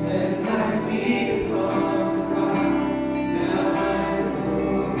 set my feet upon the rock. Now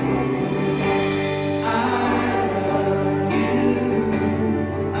I love you.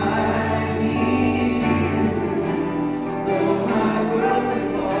 I need you. Though my world may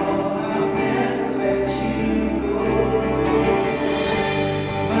fall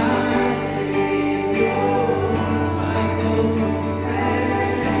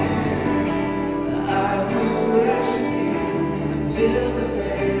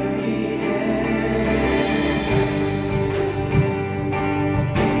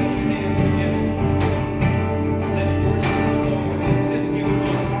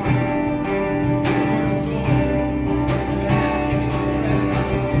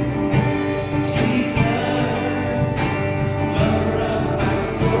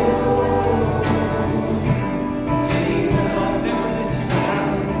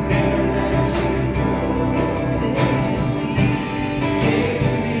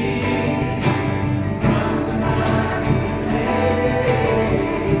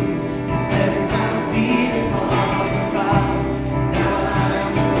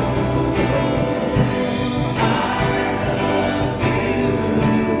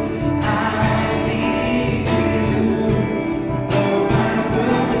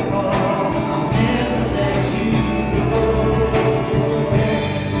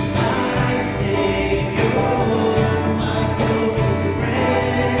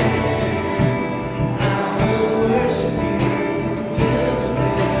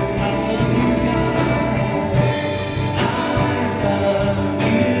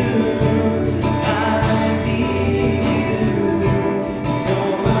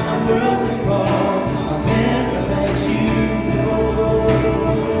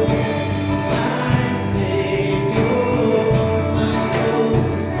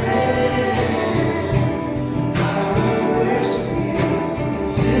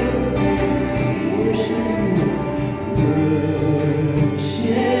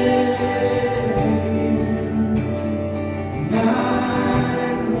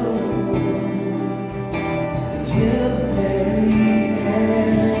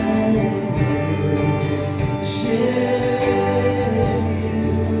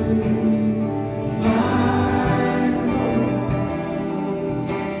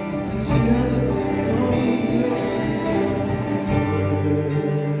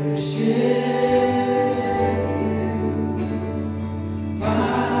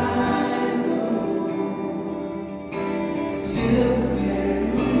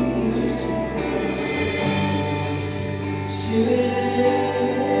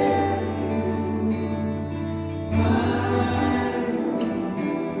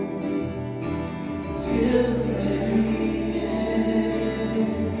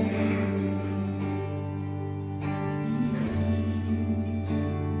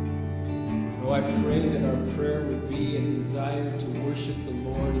Oh, I pray that our prayer would be a desire to worship the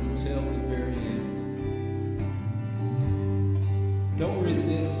Lord until the very end. Don't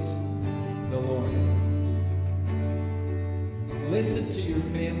resist the Lord. Listen to your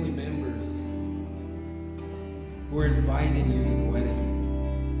family members who are inviting you to the wedding.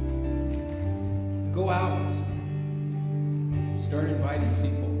 Go out. Start inviting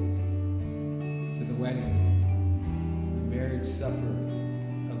people to the wedding, the marriage supper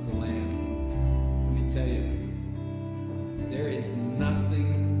of the Lamb. Let me tell you, there is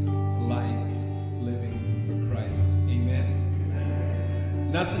nothing like living for Christ. Amen?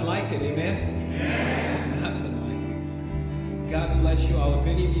 Nothing like it. Amen? Nothing like it. God bless you all. If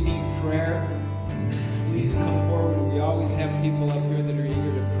any of you need prayer, please come forward. We always have people up here that are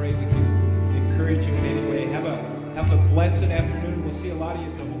eager to pray with you, encourage you in any way. Have a blessed afternoon. We'll see a lot of you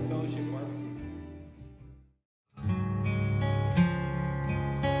at the home.